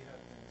may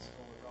have been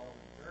still a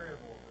relevant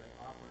variable, but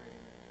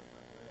operating in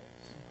different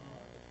ways.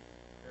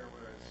 There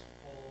was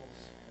polls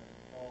in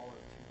fall of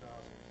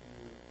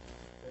 2002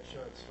 that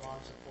showed strong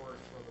support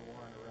for the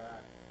war in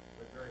Iraq,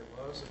 but very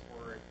low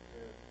support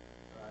if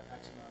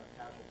X amount of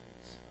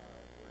casualties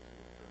were to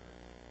occur.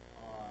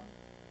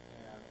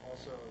 And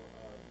also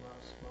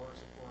lower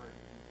support if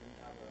you didn't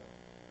have a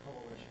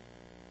coalition.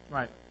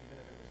 Right. Even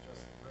if it was just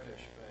the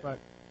British. But,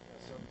 Right.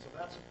 So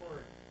that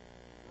support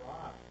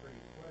dropped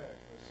pretty quick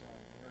with some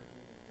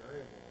intervening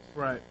variables.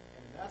 Right.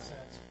 And in that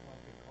sense, one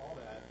could call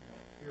that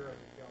fear of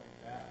it going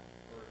bad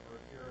or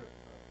fear of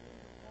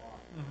being wrong.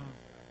 Mm-hmm.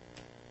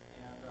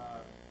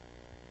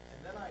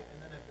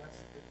 And then if that's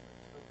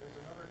but there's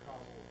another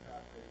causal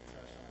pathway you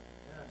touched on at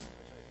the end,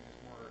 which I think is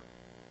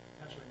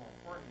potentially more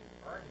important in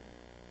the argument,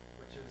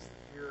 which is the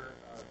fear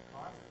of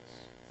Congress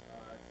to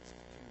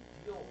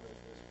deal with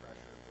this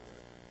pressure for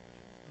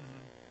retribution,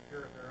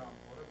 fear of their own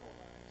political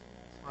lives.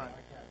 And Right.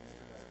 I can't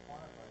measure that or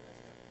quantify that.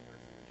 You have to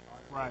interview each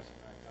Congress, Right.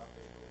 and I doubt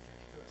they really can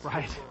do it.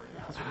 Right.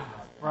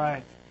 Right.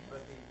 Right.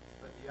 But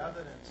the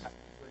evidence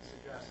would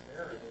suggest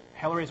there that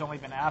Hillary's only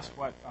been asked,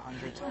 what,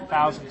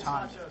 100,000 it's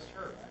times? not just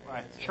her.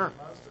 Right. It's Sure.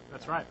 most of the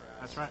That's right.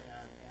 Democrats That's right.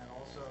 And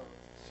also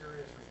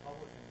serious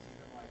Republicans,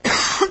 even like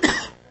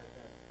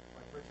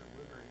like Richard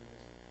Lugar, who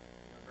was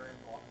very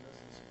involved in this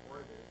and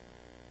supported it.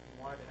 He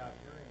wanted to have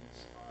hearings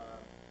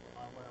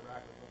on what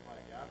Iraq would look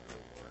like after the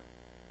war,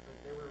 but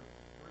they were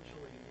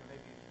virtually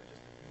maybe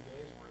just a few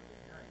days worth of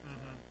hearings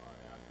on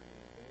after the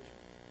invasion.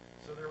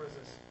 So there was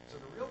this.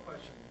 So the real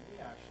question to me,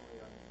 actually,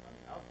 on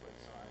the output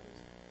side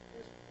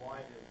is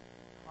why did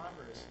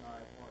Congress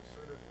not more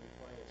assertively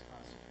play its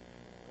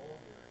constitutional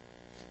role here?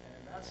 And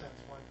in that sense,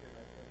 one could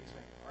at least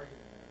make an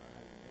argument, I don't know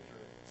how you measure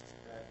it,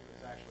 that it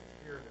was actually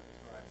fear that was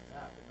driving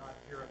that, but not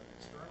fear of an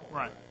external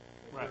Right. threat,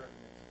 but Right. fear of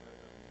an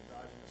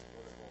endogenous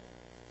political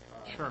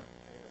Sure.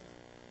 payback.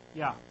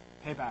 Yeah,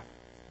 payback.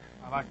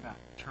 I like that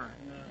term.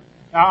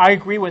 I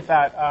agree with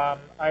that.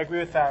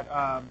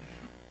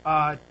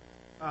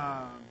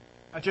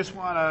 I just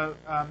want to.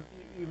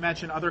 You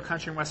mentioned other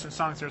country and western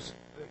songs. There's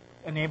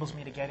enables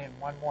me to get in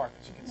one more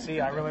because you can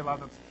see I really love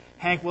them.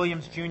 Hank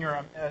Williams Jr.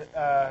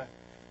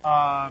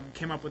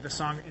 Came up with a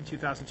song in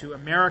 2002,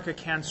 "America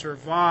Can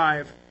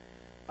Survive,"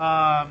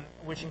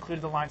 which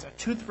included the lines, "A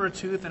tooth for a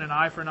tooth and an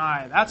eye for an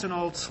eye. That's an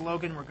old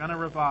slogan we're going to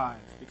revive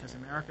because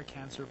America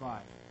can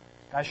survive."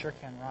 Guys sure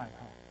can rhyme,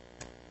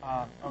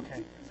 huh?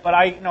 Okay, but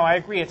I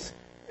agree. It's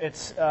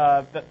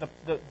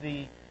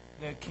the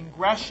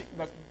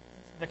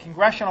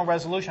congressional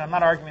resolution. I'm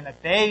not arguing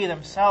that they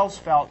themselves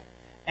felt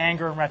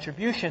anger and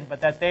retribution,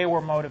 but that they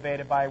were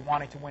motivated by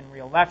wanting to win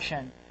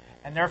re-election,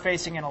 and they're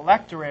facing an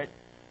electorate.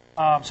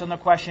 So the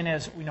question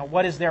is,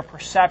 what is their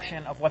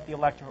perception of what the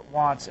electorate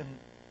wants, and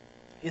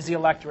is the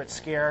electorate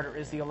scared or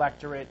is the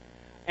electorate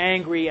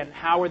angry, and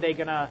how are they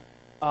going to,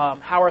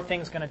 how are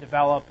things going to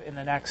develop in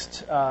the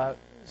next,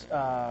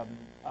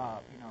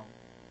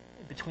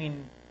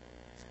 between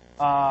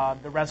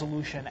the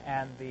resolution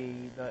and the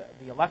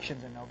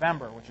elections in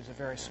November, which is a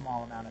very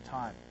small amount of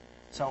time.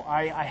 So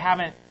I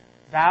haven't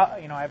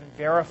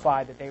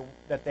verified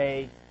that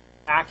they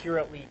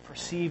accurately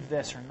perceived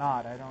this or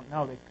not. I don't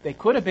know. They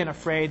could have been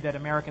afraid that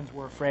Americans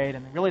were afraid,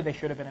 and really they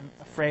should have been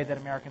afraid that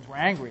Americans were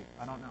angry.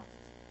 I don't know.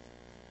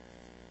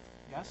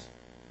 Yes? Just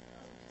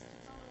to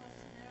follow up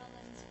to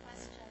Marilyn's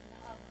question,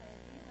 I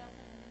agree about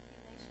the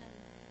manipulation,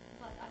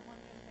 but I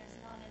wonder if there's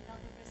not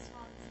another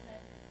response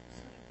that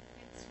sort of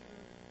fits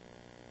your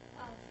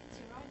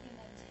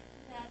argument,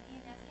 that in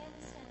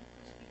Afghanistan, of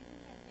course, we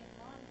didn't get Bin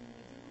Laden,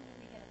 we didn't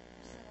really get a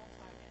personal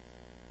target.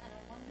 And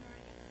I wonder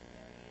if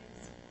there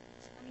is,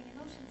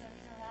 emotions are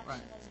interaction,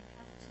 Right. and you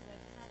have to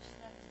attach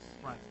them to,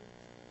 Right.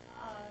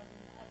 I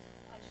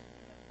should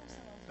think a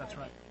personal target. That's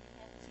right. You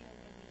can't deal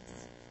with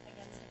these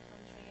against a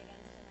country,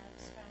 against an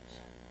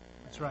abstraction.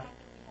 That's The right. fact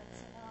that we had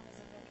Saddam is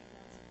a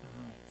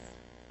recognizable face.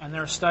 And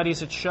there are studies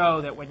that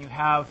show that when you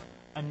have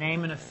a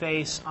name and a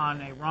face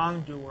on a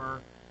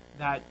wrongdoer,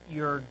 that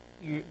you're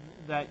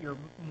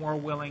more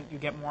willing, you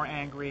get more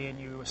angry, and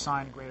you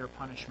assign greater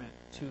punishment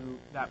to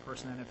that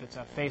person than if it's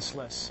a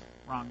faceless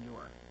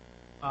wrongdoer.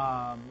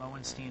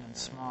 Lowenstein and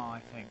Small,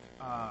 I think.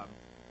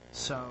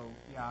 So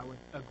yeah, I would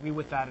agree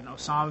with that. And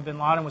Osama bin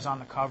Laden was on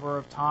the cover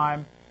of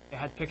Time. They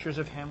had pictures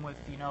of him with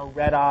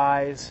red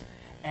eyes,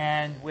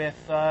 and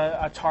with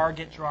a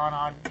target drawn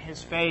on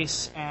his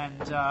face. And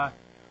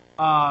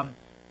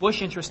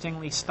Bush,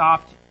 interestingly,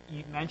 stopped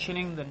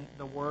mentioning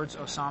the words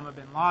Osama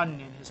bin Laden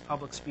in his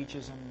public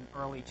speeches in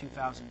early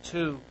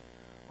 2002,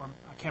 or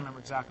I can't remember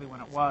exactly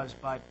when it was,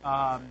 but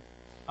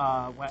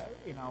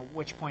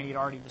which point he'd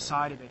already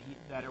decided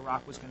that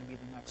Iraq was going to be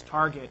the next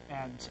target,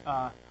 and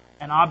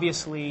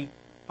obviously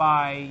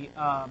by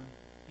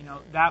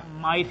that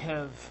might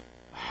have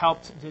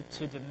helped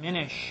to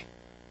diminish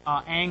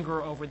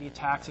anger over the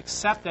attacks,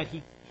 except that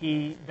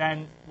he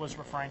then was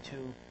referring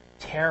to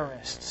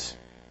terrorists,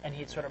 and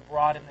he'd sort of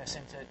broadened this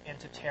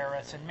into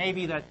terrorists, and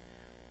maybe that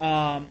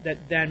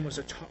then was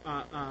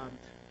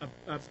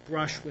a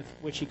brush with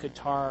which he could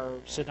tar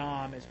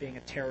Saddam as being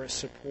a terrorist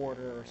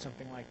supporter or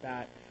something like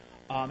that,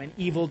 and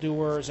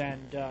evildoers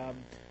and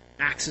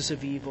axis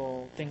of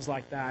evil, things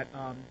like that.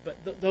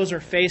 But those are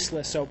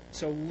faceless, so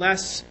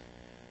less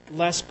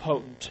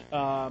potent.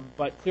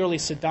 But clearly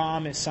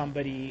Saddam is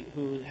somebody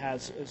who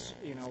has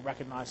a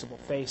recognizable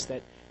face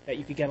that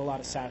you could get a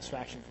lot of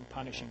satisfaction from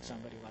punishing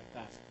somebody like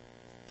that.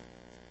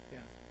 Yeah.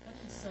 How do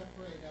you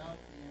separate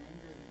out the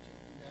anger that you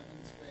can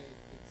demonstrate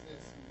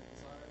exists in the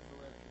desire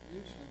for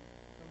retribution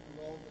from the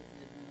role that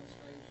the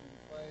administration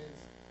plays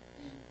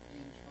in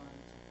trying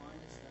to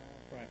punish that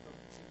for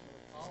particular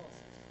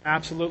policies?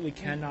 Absolutely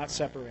cannot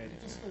separate it.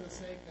 Just for the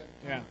sake of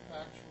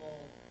factual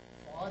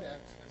thought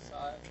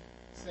exercise,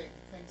 say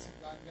things have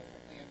gone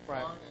differently in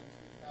Florida in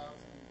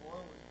 2004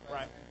 was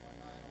president when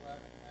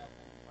 9/11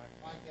 happened.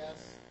 My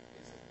guess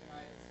is that the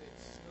United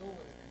States still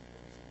would have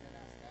intervened in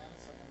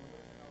Afghanistan and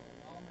would have been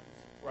overwhelming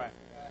support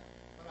for that.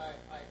 But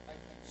I think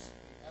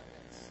the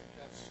evidence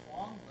suggests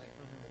strongly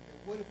that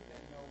there would have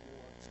been no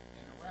war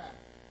in Iraq.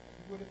 And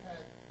you would have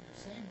had your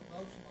same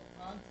emotional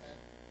content,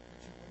 but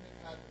you wouldn't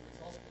have had the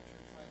result that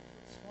you're trying to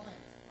explain.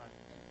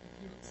 And if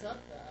you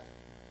accept that,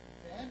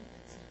 then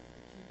it seems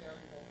the key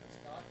variable has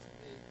got to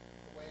be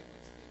the way in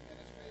which the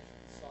administration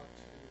sought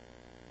to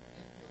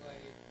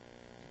manipulate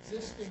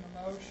existing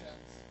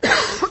emotions,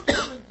 which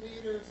different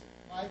leaders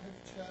might have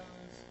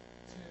chose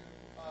to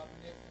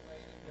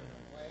manipulate in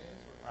different ways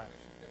or push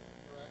in different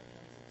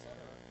directions, etc.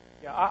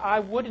 Yeah, I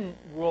wouldn't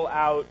rule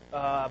out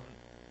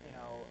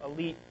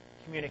elite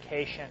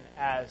communication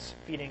as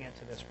feeding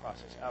into this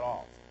process at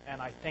all,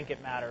 and I think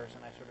it matters.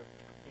 And I sort of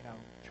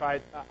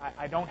tried.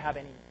 I don't have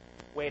any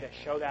way to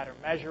show that or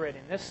measure it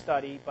in this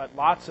study, but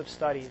lots of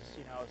studies,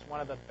 it's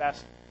one of the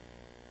best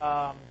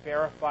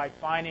verified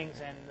findings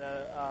in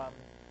the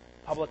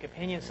public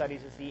opinion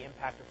studies is the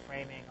impact of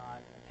framing on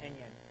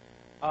opinion.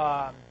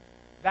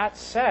 That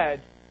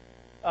said,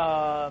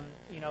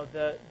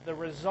 the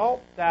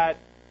result that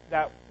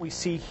we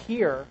see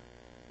here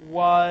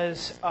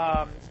was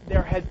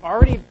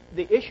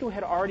the issue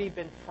had already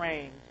been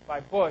framed by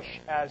Bush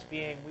as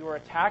being we were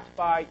attacked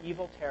by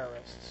evil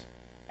terrorists,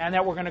 and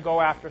that we're going to go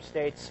after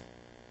states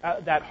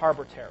that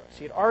harbor terrorists.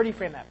 He had already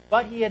framed that.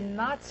 But he had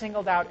not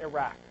singled out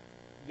Iraq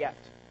yet.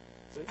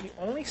 So he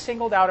only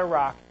singled out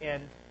Iraq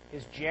in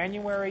his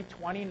January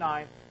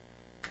 29th,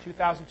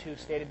 2002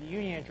 State of the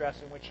Union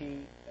address, in which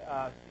he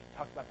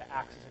talked about the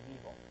axis of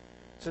evil.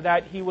 So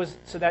that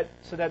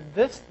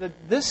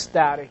this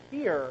data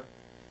here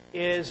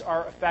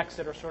are effects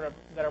that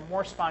are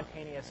more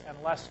spontaneous and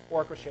less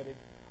orchestrated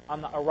on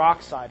the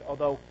Iraq side,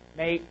 although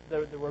the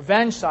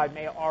revenge side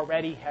may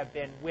already have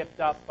been whipped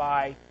up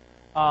by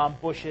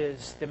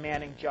Bush's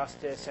demanding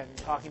justice and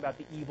talking about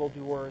the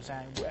evildoers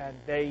and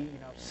they,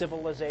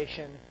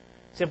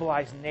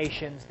 civilized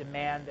nations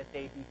demand that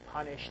they be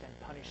punished and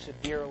punished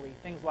severely,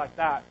 things like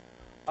that.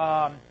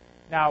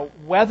 Now,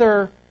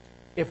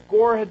 if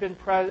Gore had been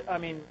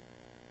president,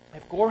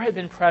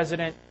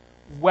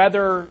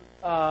 whether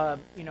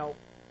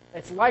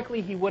it's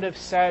likely he would have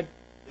said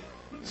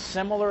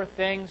similar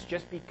things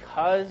just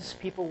because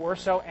people were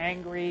so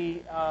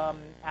angry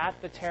at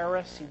the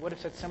terrorists. He would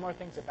have said similar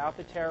things about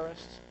the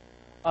terrorists,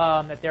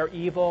 that they're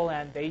evil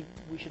and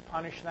we should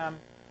punish them.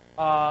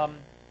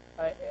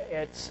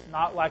 It's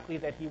not likely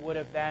that he would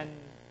have then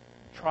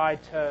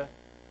tried to,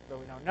 though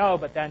we don't know,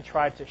 but then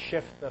tried to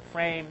shift the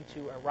frame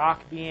to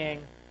Iraq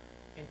being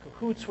in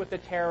cahoots with the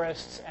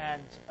terrorists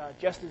and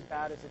just as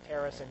bad as the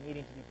terrorists and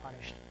needing to be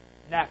punished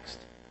next.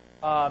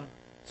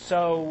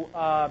 So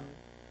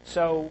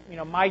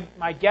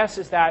my guess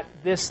is that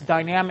this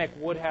dynamic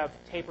would have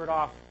tapered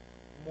off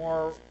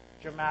more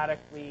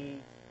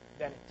dramatically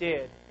than it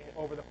did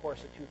over the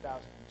course of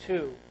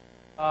 2002.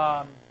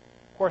 Of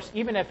course,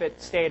 even if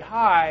it stayed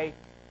high,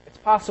 it's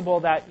possible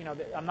that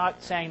I'm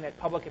not saying that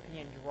public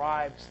opinion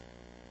drives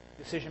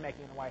decision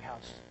making in the White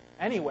House.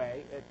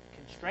 Anyway, it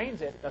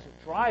constrains it. It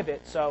doesn't drive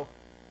it. So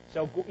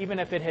even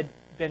if it had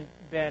been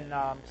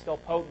still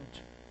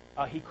potent,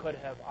 he could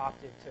have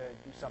opted to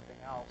do something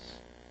else.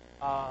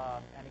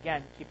 And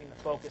again, keeping the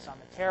focus on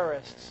the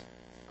terrorists,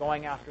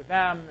 going after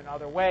them in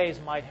other ways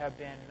might have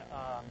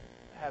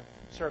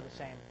served the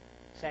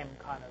same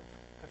kind of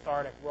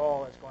cathartic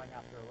role as going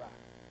after Iraq.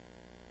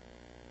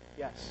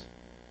 Yes.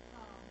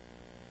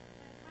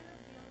 Kind of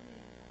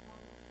building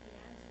upon the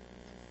answer you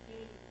just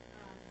gave,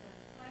 the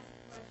classic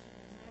question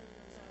that never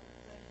goes out of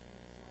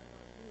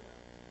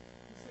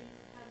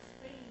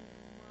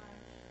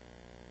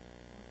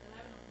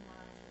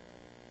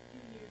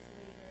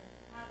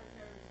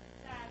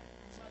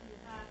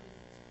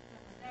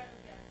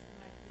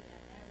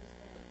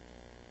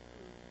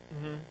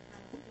Mm-hmm.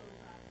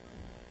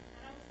 And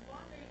I was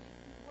wondering if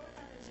you work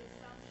under the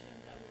assumption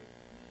that we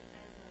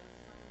as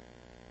some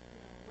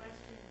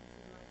Western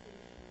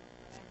civilization or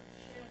whatever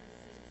share the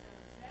same set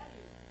of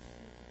values, which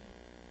seems to be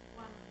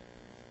one of the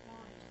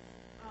points,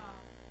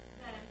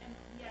 then and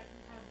yet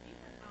we have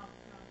different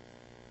outcomes,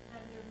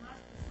 then there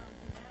must be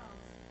something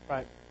else.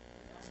 Right.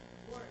 That doesn't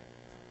work.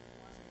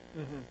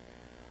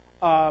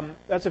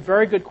 That's a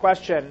very good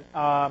question,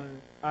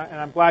 and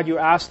I'm glad you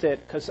asked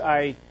it because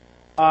I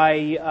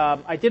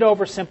did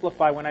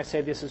oversimplify when I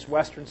say this is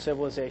Western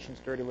civilization's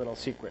dirty little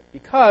secret,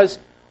 because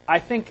I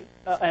think,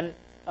 and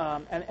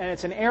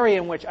it's an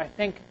area in which I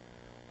think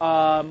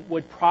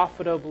would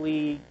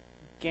profitably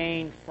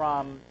gain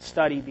from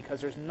study,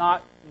 because there's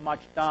not much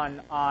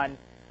done on.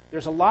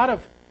 There's a lot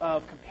of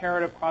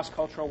comparative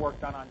cross-cultural work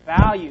done on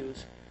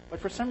values, but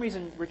for some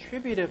reason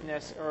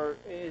retributiveness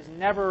is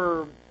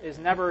never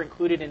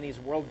included in these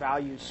world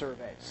values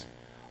surveys.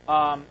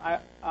 And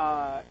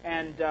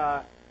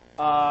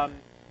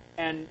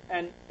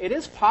it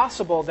is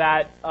possible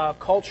that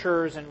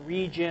cultures and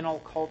regional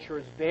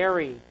cultures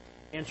vary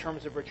in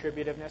terms of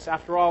retributiveness.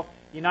 After all,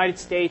 the United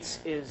States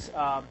is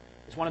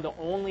one of the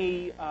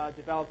only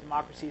developed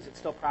democracies that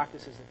still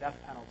practices the death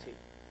penalty.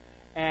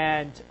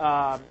 And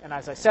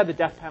as I said, the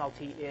death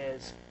penalty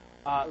is,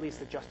 at least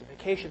the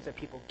justifications that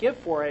people give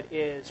for it,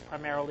 is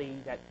primarily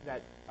that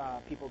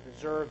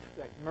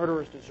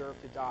murderers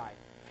deserve to die.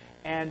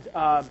 And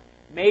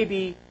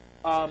maybe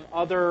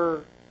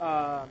other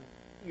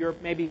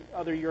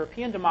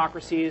European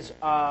democracies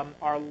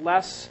are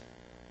less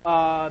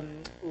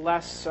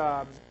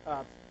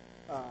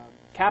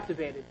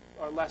captivated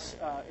or less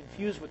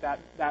infused with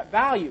that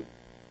value.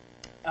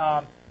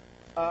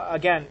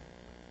 Again,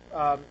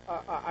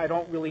 I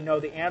don't really know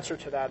the answer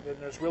to that, and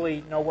there's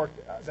really no work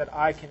that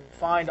I can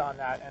find on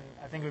that, and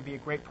I think it would be a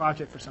great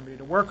project for somebody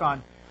to work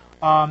on.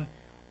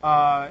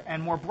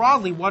 And more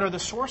broadly, what are the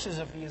sources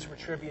of these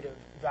retributive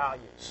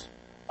values?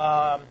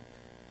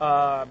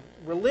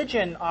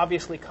 Religion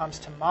obviously comes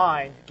to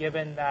mind,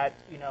 given that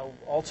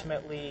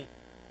ultimately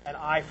an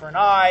eye for an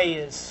eye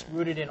is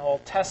rooted in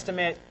Old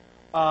Testament,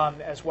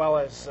 as well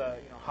as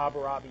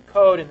Hammurabi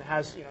Code, and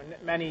has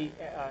many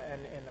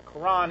in the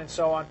Quran and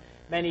so on,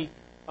 many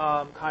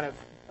kind of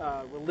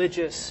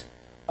religious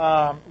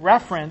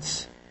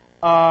reference,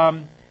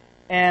 and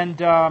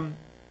there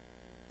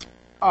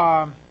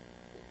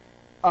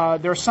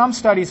are some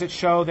studies that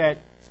show that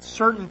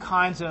certain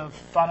kinds of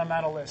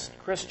fundamentalist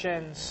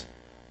Christians,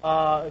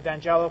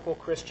 evangelical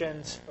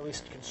Christians, at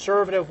least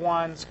conservative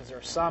ones, because there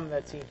are some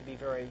that seem to be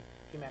very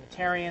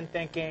humanitarian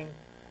thinking,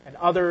 and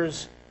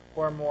others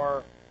who are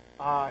more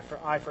eye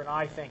for an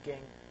eye thinking,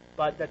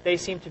 but that they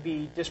seem to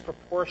be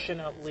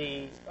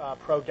disproportionately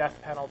pro-death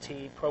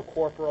penalty,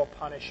 pro-corporal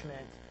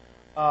punishment,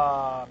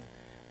 and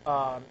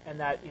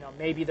that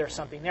maybe there's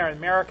something there.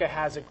 America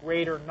has a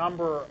greater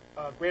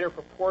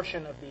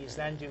proportion of these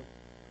than do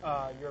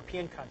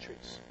European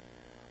countries.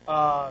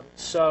 The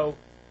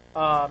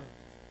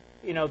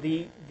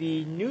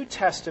New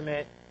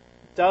Testament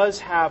does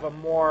have a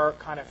more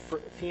kind of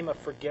theme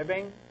of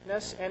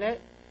forgivingness in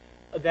it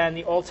than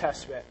the Old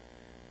Testament.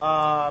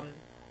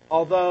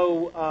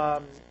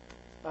 Although,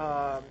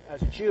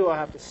 as a Jew, I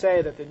have to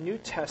say that the New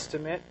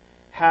Testament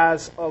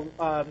does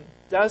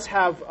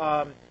have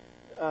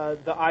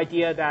the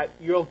idea that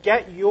you'll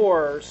get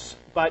yours,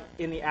 but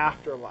in the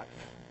afterlife.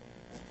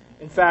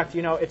 In fact,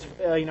 it's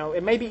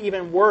it may be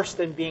even worse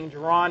than being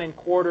drawn and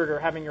quartered or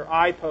having your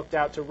eye poked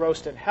out to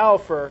roast in hell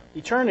for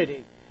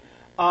eternity.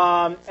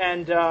 But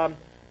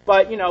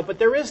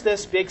there is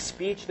this big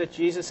speech that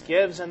Jesus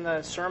gives in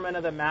the Sermon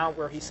on the Mount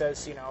where he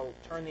says,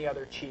 turn the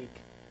other cheek,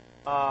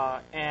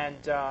 and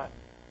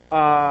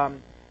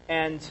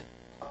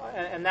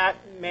that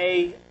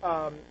may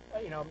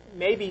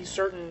maybe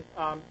certain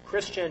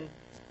Christian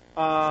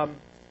what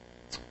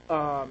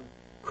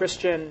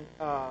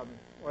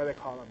do they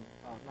call them?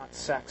 Not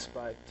sects,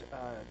 but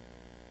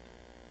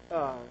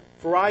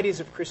varieties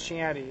of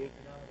Christianity.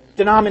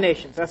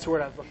 Denominations, that's the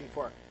word I was looking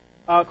for.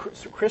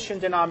 Christian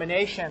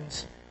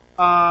denominations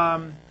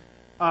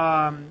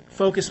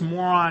focus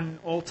more on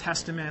Old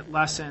Testament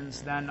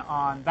lessons than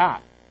on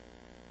that.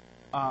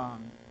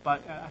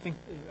 But I think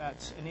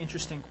that's an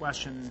interesting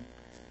question.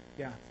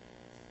 Yeah.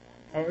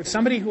 Or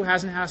somebody who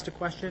hasn't asked a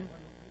question?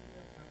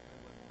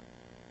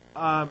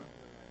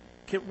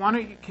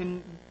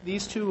 Can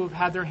these two who've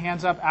had their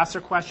hands up ask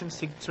their questions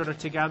sort of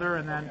together,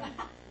 and then?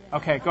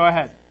 Okay, go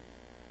ahead.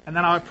 And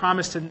then I'll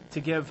promise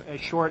to give a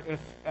short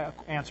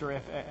answer,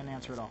 if an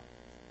answer at all.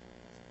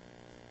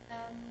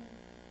 I'm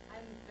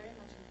very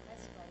much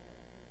impressed by the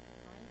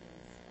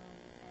findings,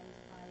 and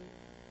I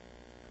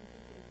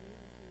completely agree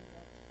with you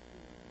that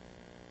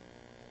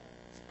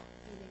the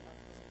feeling of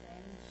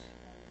revenge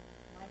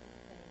might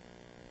play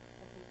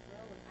a big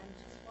role. I'm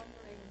just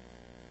wondering,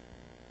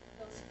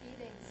 those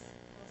feelings,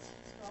 those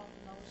strong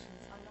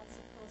emotions, are not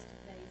supposed to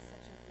play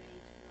such a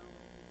great role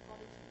in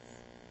politics.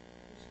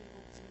 Usually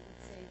we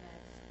would say that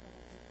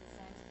the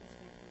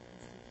scientific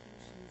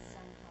institutions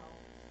somehow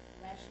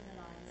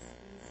rationalize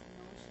these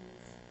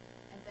emotions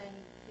and then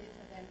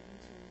filter them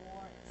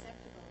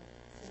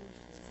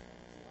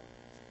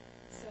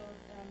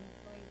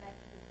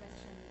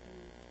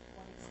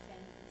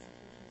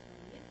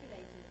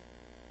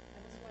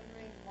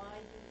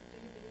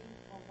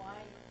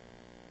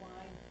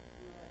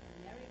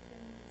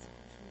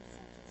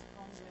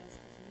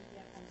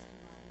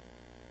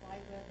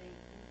were they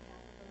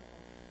incapable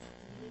of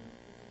dealing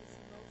with these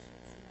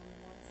emotions in a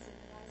more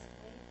civilized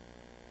way?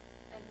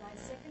 And my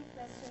second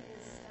question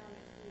is,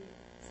 if we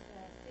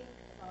think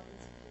about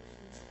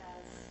institutions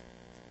as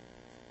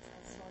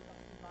sort of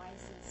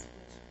devices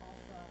which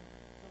offer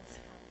those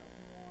kind of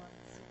more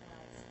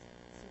civilized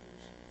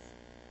solutions.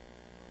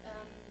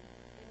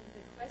 In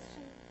the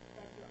question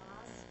that you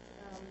asked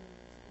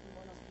in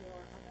one of your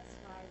other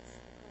slides,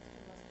 the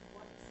question was to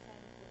what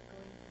extent would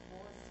going to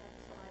war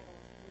satisfy or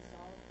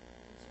resolve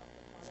each of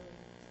the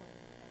following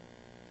points?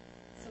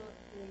 So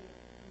the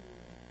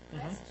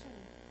question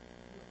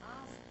you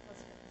asked was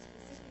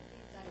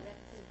specifically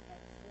directed at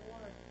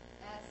war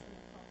as an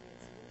appropriate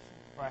solution.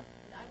 Right.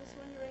 And I was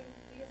wondering,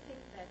 do you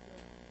think that the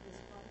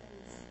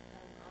respondents'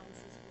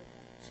 answers would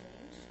have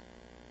changed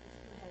if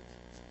you had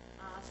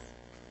asked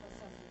for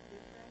something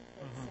different,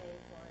 let's say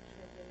for a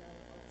tribunal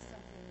or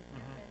something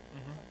different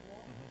from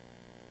war?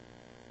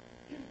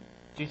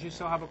 Did you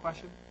still have a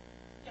question?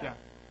 Yeah.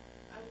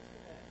 I was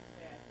going to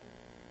say, I think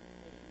we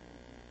may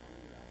even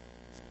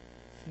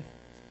underestimate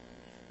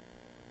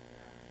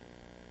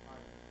part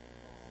of the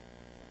law.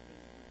 I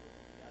think if you look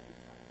at the other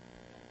side of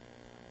the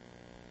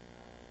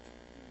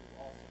you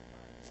also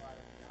find a lot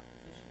of the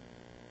opposition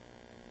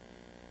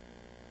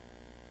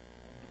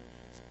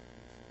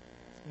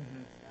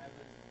I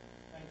was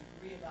trying to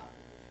agree about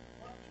opposition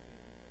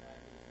fluctuating, but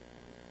I was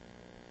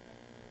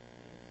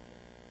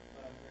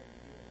but I'm very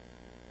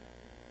realistic.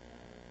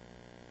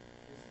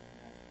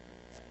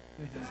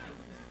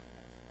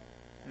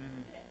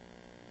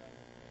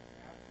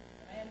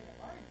 I ended up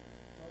arguing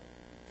both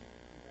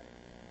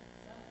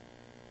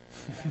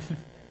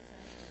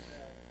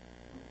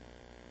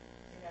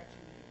it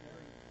actually made a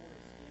very poor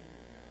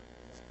standard error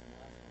for what's the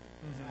last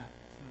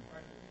one.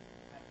 Part of it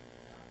having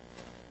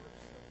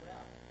worked so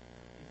well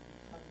is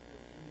because of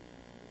those images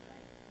of the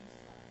giant peace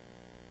sign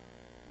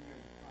near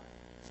the front.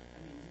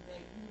 I mean, you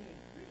may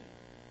agree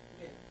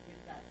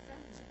with that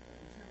sentiment, but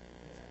in terms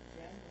of a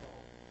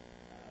general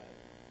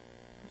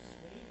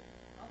persuading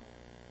public,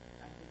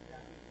 I think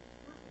that makes it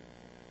perfect.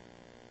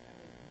 That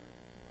makes it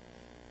perfect to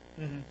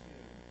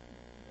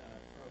the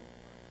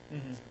pro-war.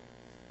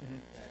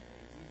 That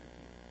these are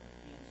people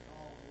against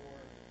all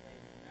war, that they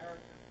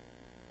America,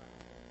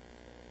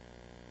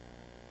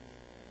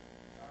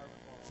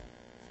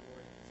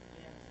 war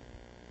against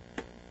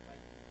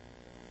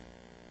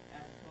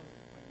as opposed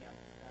to pointing out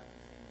the stuff and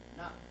saying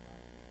not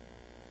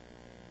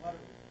what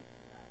are we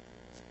doing about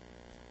it?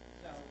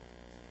 So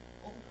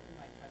ultimately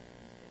my question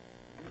is this,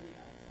 really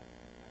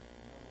unacceptable question,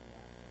 no one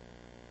left.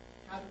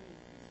 How do we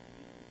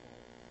increase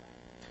political society?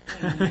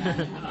 And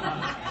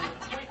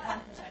 0.1%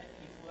 of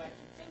people who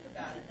actually think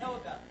about it know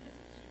about this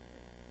issue,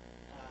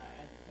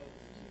 as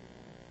opposed to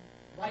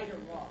right or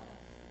wrong.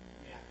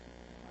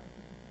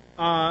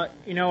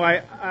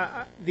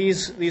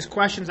 These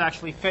questions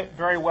actually fit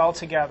very well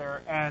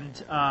together,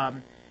 and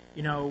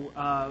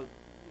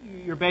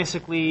you're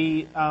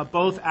basically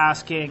both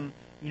asking,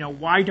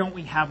 why don't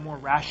we have more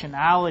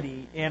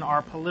rationality in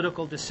our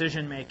political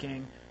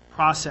decision-making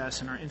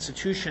process in our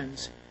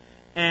institutions,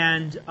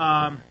 and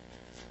I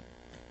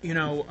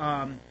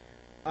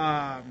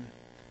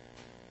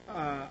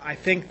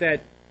think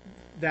that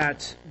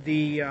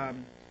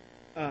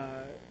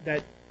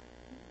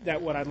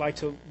what I'd like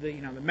to, the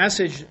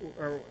message,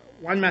 or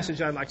one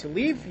message I'd like to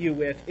leave you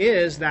with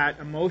is that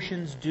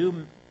emotions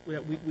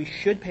that we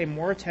should pay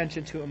more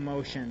attention to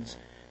emotions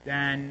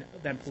than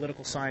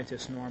political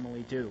scientists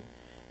normally do,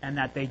 and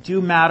that they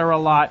do matter a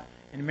lot.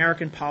 In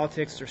American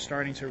politics, they're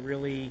starting to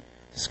really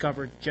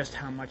discover just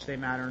how much they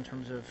matter in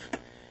terms of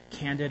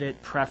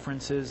candidate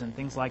preferences and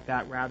things like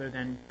that, rather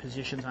than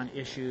positions on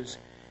issues.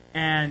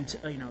 And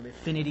the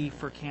affinity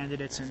for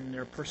candidates and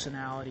their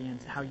personality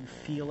and how you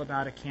feel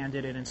about a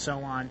candidate and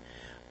so on,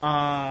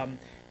 and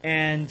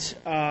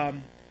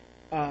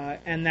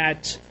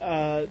that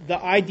the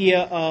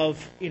idea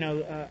of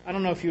I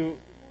don't know if you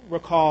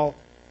recall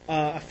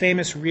a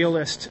famous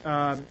realist,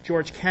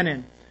 George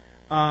Kennan,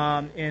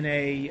 in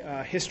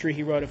a history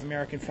he wrote of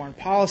American foreign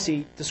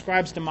policy,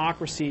 describes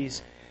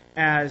democracies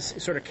as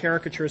sort of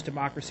caricatures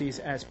democracies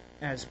as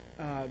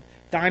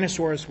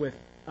dinosaurs with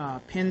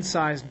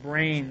pin-sized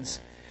brains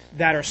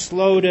that are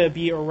slow to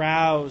be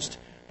aroused,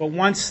 but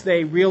once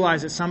they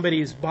realize that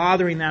somebody is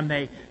bothering them,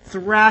 they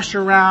thrash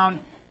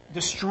around,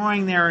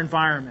 destroying their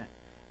environment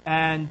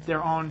and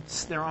their own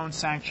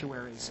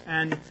sanctuaries.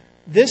 And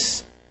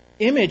this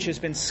image has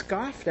been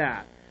scoffed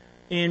at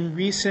in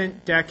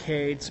recent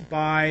decades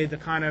by the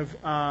kind of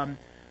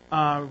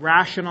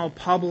rational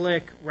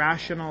public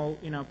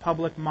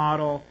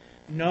model.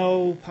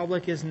 No,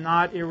 public is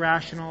not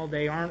irrational.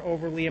 They aren't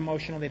overly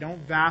emotional. They don't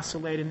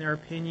vacillate in their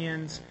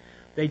opinions.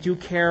 They do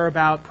care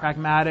about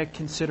pragmatic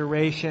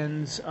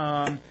considerations.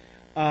 And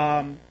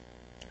I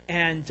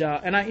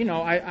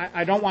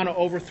don't want to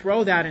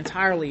overthrow that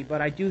entirely,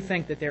 but I do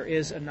think that there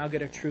is a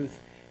nugget of truth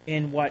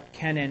in what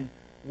Kennan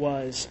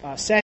was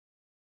saying.